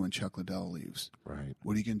going to do when Chuck Liddell leaves? Right.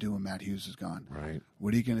 What are you going to do when Matt Hughes is gone? Right.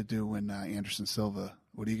 What are you going to do when Anderson Silva?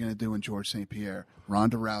 What are you going to do when George St. Pierre?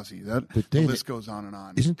 Ronda Rousey? The list goes on and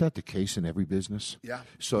on. Isn't that the case in every business? Yeah.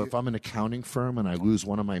 So if I'm an accounting firm and I lose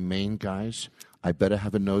one of my main guys, I better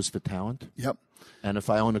have a nose for talent. Yep. And if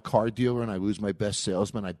I own a car dealer and I lose my best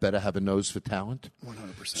salesman, I better have a nose for talent.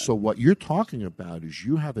 100%. So what you're talking about is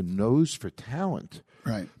you have a nose for talent.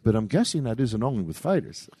 Right. But I'm guessing that isn't only with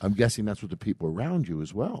fighters. I'm guessing that's with the people around you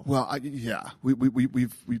as well. Well,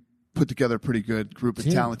 we've put together a pretty good group of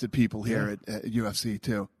talented people here at UFC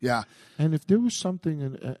too. Yeah. And if there was something,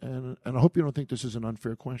 and I hope you don't think this is an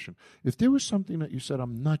unfair question, if there was something that you said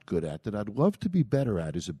I'm not good at that I'd love to be better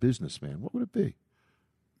at as a businessman, what would it be?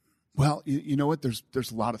 Well, you know what?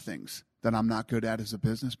 There's a lot of things that I'm not good at as a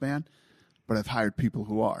businessman, but I've hired people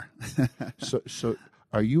who are. So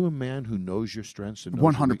are you a man who knows your strengths and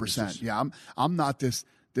knows 100%? Yeah, I'm not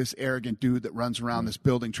this arrogant dude that runs around this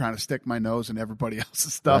building trying to stick my nose in everybody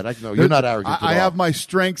else's stuff. Right, you're not arrogant. I have my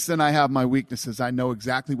strengths and I have my weaknesses. I know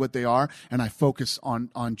exactly what they are, and I focus on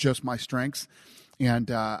just my strengths. And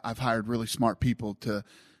I've hired really smart people to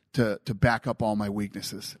back up all my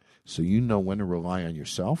weaknesses. So you know when to rely on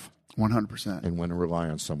yourself, 100%, and when to rely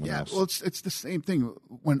on someone else. Yeah, well, it's the same thing.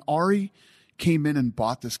 When Ari came in and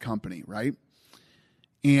bought this company, right?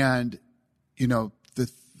 And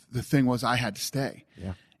the thing was, I had to stay.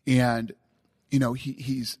 Yeah. And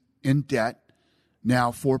he's in debt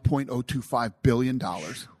now, $4.025 billion,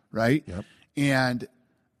 right? Yep. And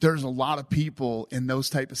there's a lot of people in those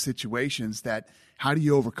type of situations that, how do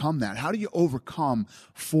you overcome that? How do you overcome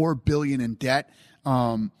 $4 billion in debt?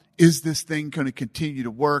 Is this thing going to continue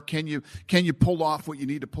to work? Can you pull off what you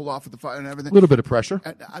need to pull off with the fire and everything? A little bit of pressure.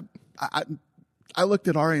 I looked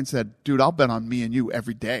at Ari and said, dude, I'll bet on me and you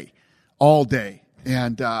every day, all day.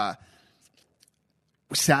 And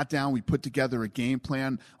we sat down, we put together a game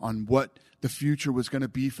plan on what the future was going to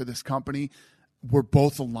be for this company. We're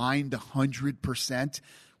both aligned 100%.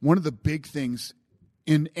 One of the big things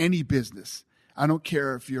in any business, I don't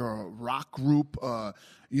care if you're a rock group,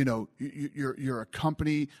 you're a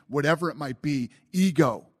company, whatever it might be,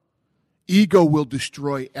 ego. Ego will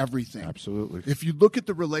destroy everything. Absolutely. If you look at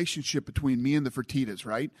the relationship between me and the Fertittas,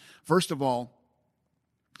 right? First of all,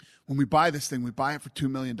 when we buy this thing, we buy it for $2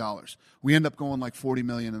 million. We end up going like $40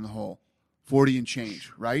 million in the hole, 40 and change,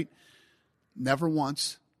 right? Never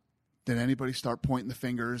once did anybody start pointing the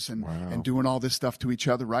fingers and doing all this stuff to each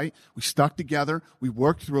other, right? We stuck together, we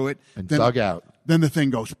worked through it, and then, dug out. Then the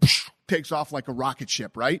thing goes, takes off like a rocket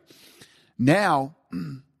ship, right? Now,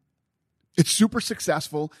 it's super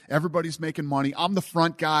successful. Everybody's making money. I'm the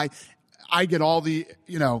front guy. I get all the,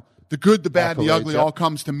 the good, the bad, the ugly all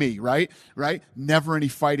comes to me, right? Right? Never any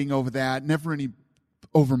fighting over that. Never any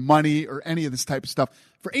over money or any of this type of stuff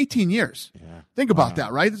for 18 years. Yeah. Think about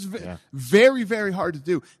that, right? It's very, very hard to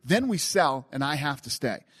do. Then we sell, and I have to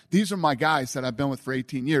stay. These are my guys that I've been with for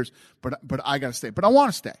 18 years, but I got to stay. But I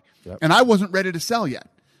want to stay, and I wasn't ready to sell yet,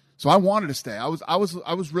 so I wanted to stay. I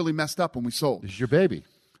was really messed up when we sold. This is your baby.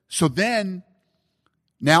 So then,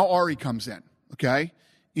 now Ari comes in, okay,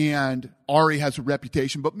 and Ari has a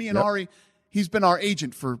reputation. But me and Ari, he's been our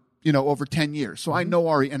agent for over 10 years, so I know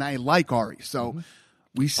Ari and I like Ari. So.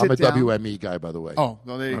 We sit down. I'm a WME guy, by the way. Oh,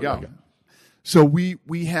 well, there you go. So we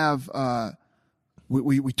have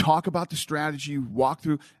we talk about the strategy, walk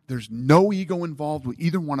through. There's no ego involved with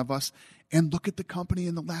either one of us. And look at the company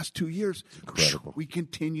in the last 2 years. Incredible. We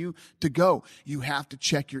continue to go. You have to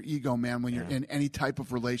check your ego, man, when you're in any type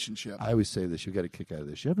of relationship. I always say this. You got a kick out of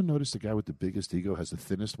this. You ever notice the guy with the biggest ego has the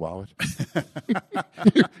thinnest wallet?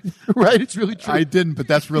 Right? It's really true. I didn't, but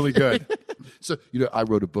that's really good. So, I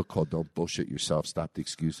wrote a book called Don't Bullshit Yourself, Stop the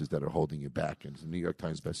Excuses That Are Holding You Back. And it's a New York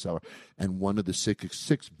Times bestseller. And one of the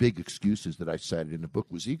six big excuses that I cited in the book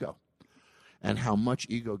was ego. And how much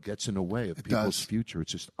ego gets in the way of people's future.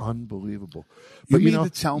 It's just unbelievable. You mean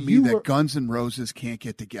to tell me that Guns N' Roses can't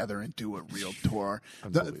get together and do a real tour?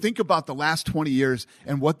 Think about the last 20 years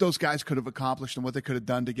and what those guys could have accomplished and what they could have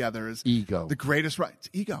done together is ego. The greatest, right?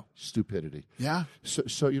 It's ego. Stupidity. Yeah.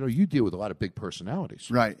 So you deal with a lot of big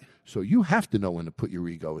personalities. Right. So you have to know when to put your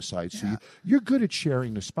ego aside. So you're good at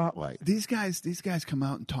sharing the spotlight. These guys come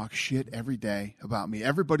out and talk shit every day about me.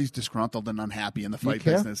 Everybody's disgruntled and unhappy in the fight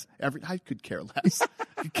business. I could care less.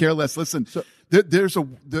 I could care less. Listen, there's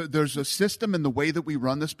a system in the way that we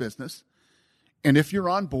run this business, and if you're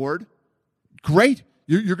on board, great.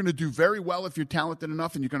 You're going to do very well if you're talented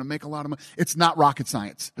enough, and you're going to make a lot of money. It's not rocket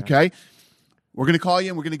science. Okay, we're going to call you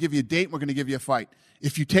and we're going to give you a date. And we're going to give you a fight.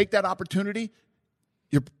 If you take that opportunity,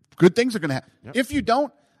 good things are going to happen. Yep. If you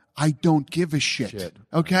don't, I don't give a shit.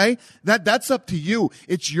 Okay? That's up to you.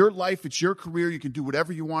 It's your life. It's your career. You can do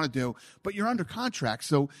whatever you want to do, but you're under contract.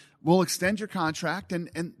 So we'll extend your contract,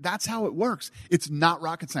 and that's how it works. It's not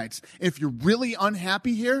rocket science. If you're really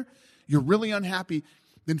unhappy here,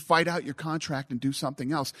 then fight out your contract and do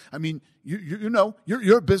something else. I mean,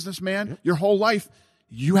 you're a businessman. Yep. Your whole life,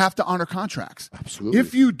 you have to honor contracts. Absolutely.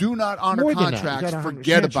 If you do not honor contracts,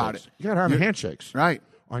 forget about it. You got to honor handshakes. Right.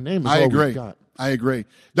 Our name is all we've got. I agree.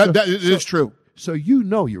 That is true. So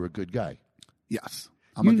you're a good guy. Yes.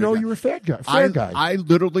 You're a fair guy. I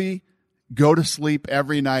literally go to sleep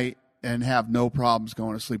every night and have no problems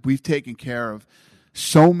going to sleep. We've taken care of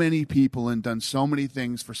so many people and done so many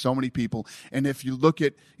things for so many people. And if you look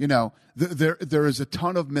at, there is a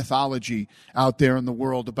ton of mythology out there in the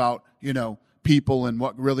world about, people and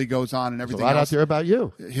what really goes on and everything There's a lot else out there about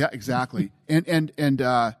you. Yeah, exactly. and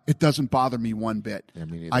it doesn't bother me one bit. Yeah,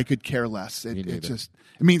 me neither. I could care less. Me neither. It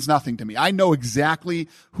means nothing to me. I know exactly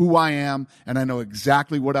who I am, and I know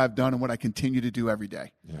exactly what I've done and what I continue to do every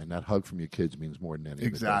day. Yeah, and that hug from your kids means more than anything.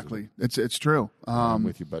 Exactly. It's true. I'm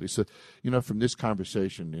with you, buddy. So, from this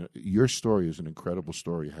conversation, your story is an incredible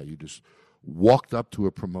story, how you just walked up to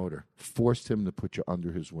a promoter, forced him to put you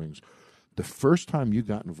under his wings. The first time you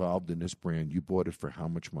got involved in this brand, you bought it for how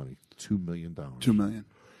much money? $2 million. $2 million.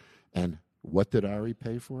 And what did Ari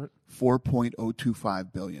pay for it?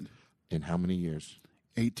 $4.025 billion. In how many years?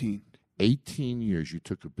 18. 18 years. You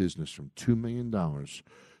took a business from $2 million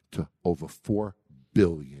to over $4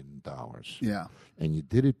 billion. Yeah. And you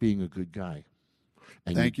did it being a good guy.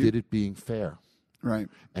 And Thank you you. did it being fair. Right.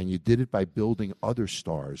 And you did it by building other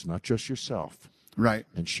stars, not just yourself. Right.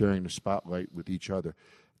 And sharing the spotlight with each other.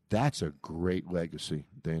 That's a great legacy,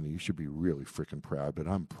 Dana. You should be really freaking proud. But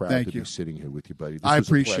I'm proud Thank to you. be sitting here with you, buddy. This I was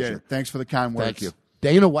a appreciate pleasure. it. Thanks for the kind words. Thank you.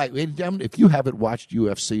 Dana White, ladies and gentlemen, if you haven't watched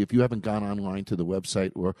UFC, if you haven't gone online to the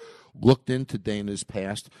website or looked into Dana's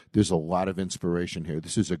past, there's a lot of inspiration here.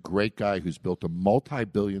 This is a great guy who's built a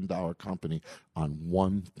multi-billion-dollar company on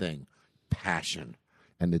one thing, passion,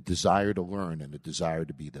 and the desire to learn and the desire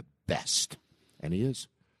to be the best. And he is.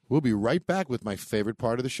 We'll be right back with my favorite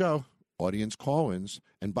part of the show, audience call-ins.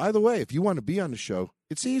 And by the way, if you want to be on the show,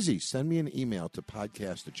 it's easy. Send me an email to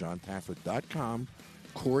podcast@johntaffer.com.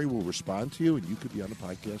 Corey will respond to you, and you could be on the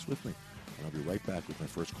podcast with me. And I'll be right back with my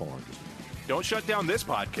first call on just a minute. Don't shut down this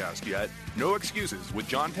podcast yet. No Excuses with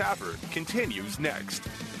John Taffer continues next.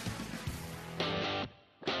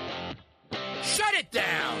 Shut it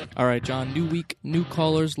down! All right, John, new week, new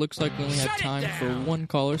callers. Looks like we only have Shut it time for down. one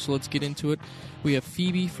caller, so let's get into it. We have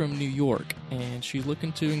Phoebe from New York, and she's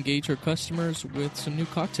looking to engage her customers with some new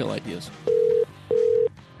cocktail ideas.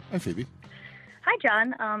 Hi, Phoebe. Hi,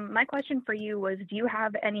 John. My question for you was, do you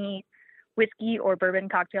have any whiskey or bourbon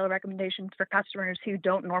cocktail recommendations for customers who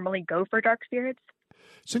don't normally go for dark spirits?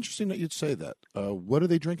 It's interesting that you'd say that. What are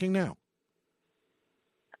they drinking now?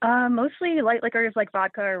 Mostly light liquors like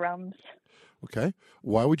vodka or rums. Okay.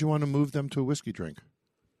 Why would you want to move them to a whiskey drink?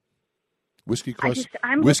 Whiskey costs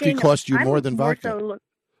I'm costs you I'm more than vodka. So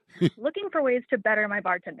looking for ways to better my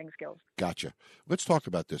bartending skills. Gotcha. Let's talk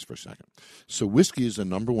about this for a second. So whiskey is the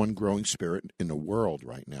number one growing spirit in the world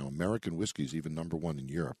right now. American whiskey is even number one in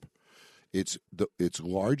Europe. Its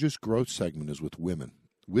largest growth segment is with women.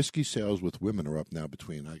 Whiskey sales with women are up now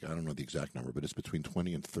between, I don't know the exact number, but it's between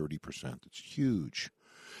 20 and 30%. It's huge.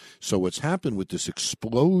 So what's happened with this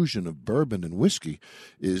explosion of bourbon and whiskey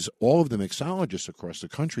is all of the mixologists across the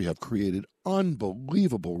country have created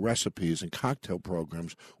unbelievable recipes and cocktail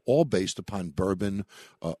programs, all based upon bourbon,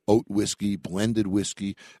 oat whiskey, blended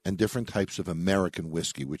whiskey, and different types of American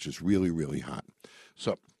whiskey, which is really, really hot.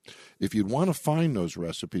 So if you'd want to find those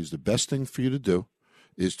recipes, the best thing for you to do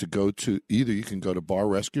is to go to either you can go to Bar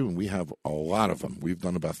Rescue, and we have a lot of them. We've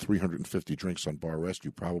done about 350 drinks on Bar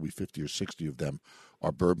Rescue. Probably 50 or 60 of them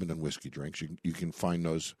are bourbon and whiskey drinks. You can find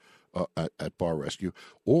those at Bar Rescue.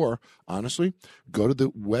 Or, honestly, go to the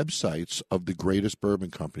websites of the greatest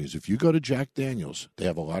bourbon companies. If you go to Jack Daniels, they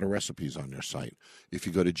have a lot of recipes on their site. If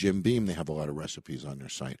you go to Jim Beam, they have a lot of recipes on their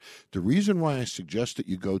site. The reason why I suggest that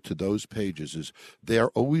you go to those pages is they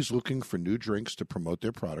are always looking for new drinks to promote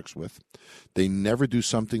their products with. They never do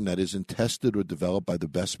something that isn't tested or developed by the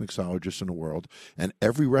best mixologists in the world. And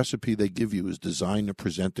every recipe they give you is designed to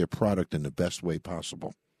present their product in the best way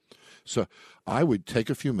possible. So I would take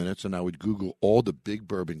a few minutes and I would Google all the big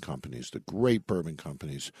bourbon companies, the great bourbon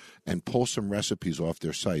companies, and pull some recipes off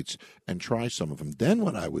their sites and try some of them. Then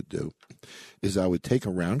what I would do is I would take a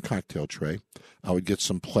round cocktail tray. I would get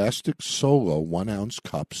some plastic Solo 1-ounce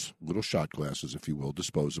cups, little shot glasses, if you will,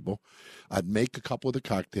 disposable. I'd make a couple of the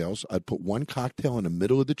cocktails. I'd put one cocktail in the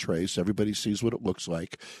middle of the tray so everybody sees what it looks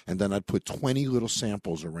like, and then I'd put 20 little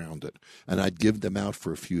samples around it, and I'd give them out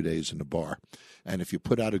for a few days in the bar. And if you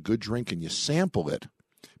put out a good drink and you sample it,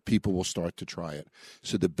 people will start to try it.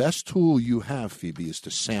 So the best tool you have, Phoebe, is to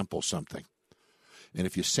sample something. And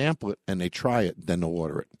if you sample it and they try it, then they'll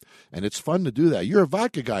order it. And it's fun to do that. You're a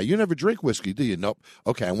vodka guy. You never drink whiskey, do you? Nope.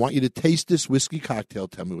 Okay, I want you to taste this whiskey cocktail.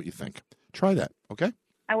 Tell me what you think. Try that, okay?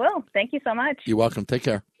 I will. Thank you so much. You're welcome. Take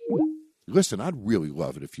care. Listen, I'd really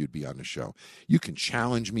love it if you'd be on the show. You can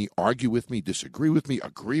challenge me, argue with me, disagree with me,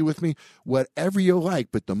 agree with me, whatever you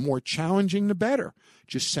like, but the more challenging, the better.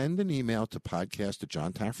 Just send an email to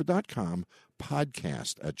podcast@johntaffer.com,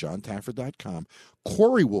 podcast@johntafford.com.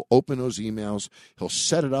 Corey will open those emails. He'll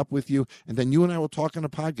set it up with you, and then you and I will talk on the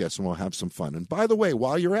podcast, and we'll have some fun. And by the way,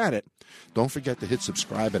 while you're at it, don't forget to hit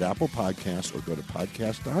subscribe at Apple Podcasts or go to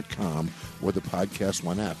podcast.com or the Podcast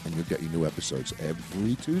One app, and you'll get your new episodes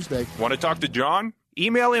every Tuesday. Want to talk to John?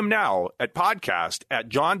 Email him now at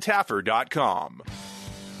podcast@johntafford.com.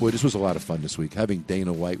 Boy, this was a lot of fun this week. Having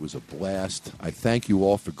Dana White was a blast. I thank you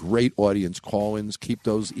all for great audience call-ins. Keep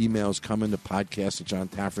those emails coming to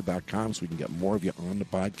podcast@johntafford.com so we can get more of you on the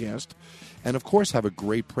podcast. And, of course, have a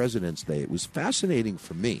great President's Day. It was fascinating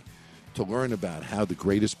for me to learn about how the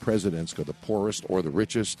greatest presidents go the poorest or the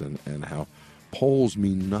richest and how polls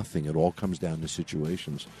mean nothing. It all comes down to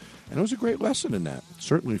situations. And it was a great lesson in that,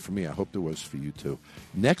 certainly for me. I hope there was for you, too.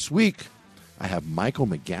 Next week, I have Michael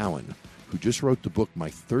McGowan, who just wrote the book, My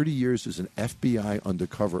 30 Years as an FBI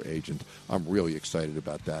Undercover Agent. I'm really excited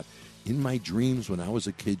about that. In my dreams when I was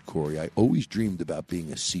a kid, Corey, I always dreamed about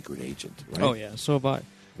being a secret agent. Right? Oh, yeah, so have I.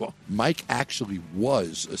 Well, Mike actually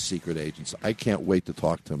was a secret agent, so I can't wait to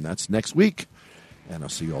talk to him. That's next week, and I'll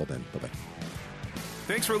see you all then. Bye-bye.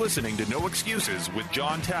 Thanks for listening to No Excuses with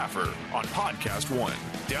John Taffer on Podcast One.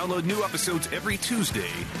 Download new episodes every Tuesday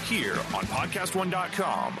here on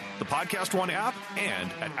PodcastOne.com, the Podcast One app,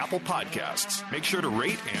 and at Apple Podcasts. Make sure to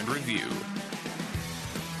rate and review.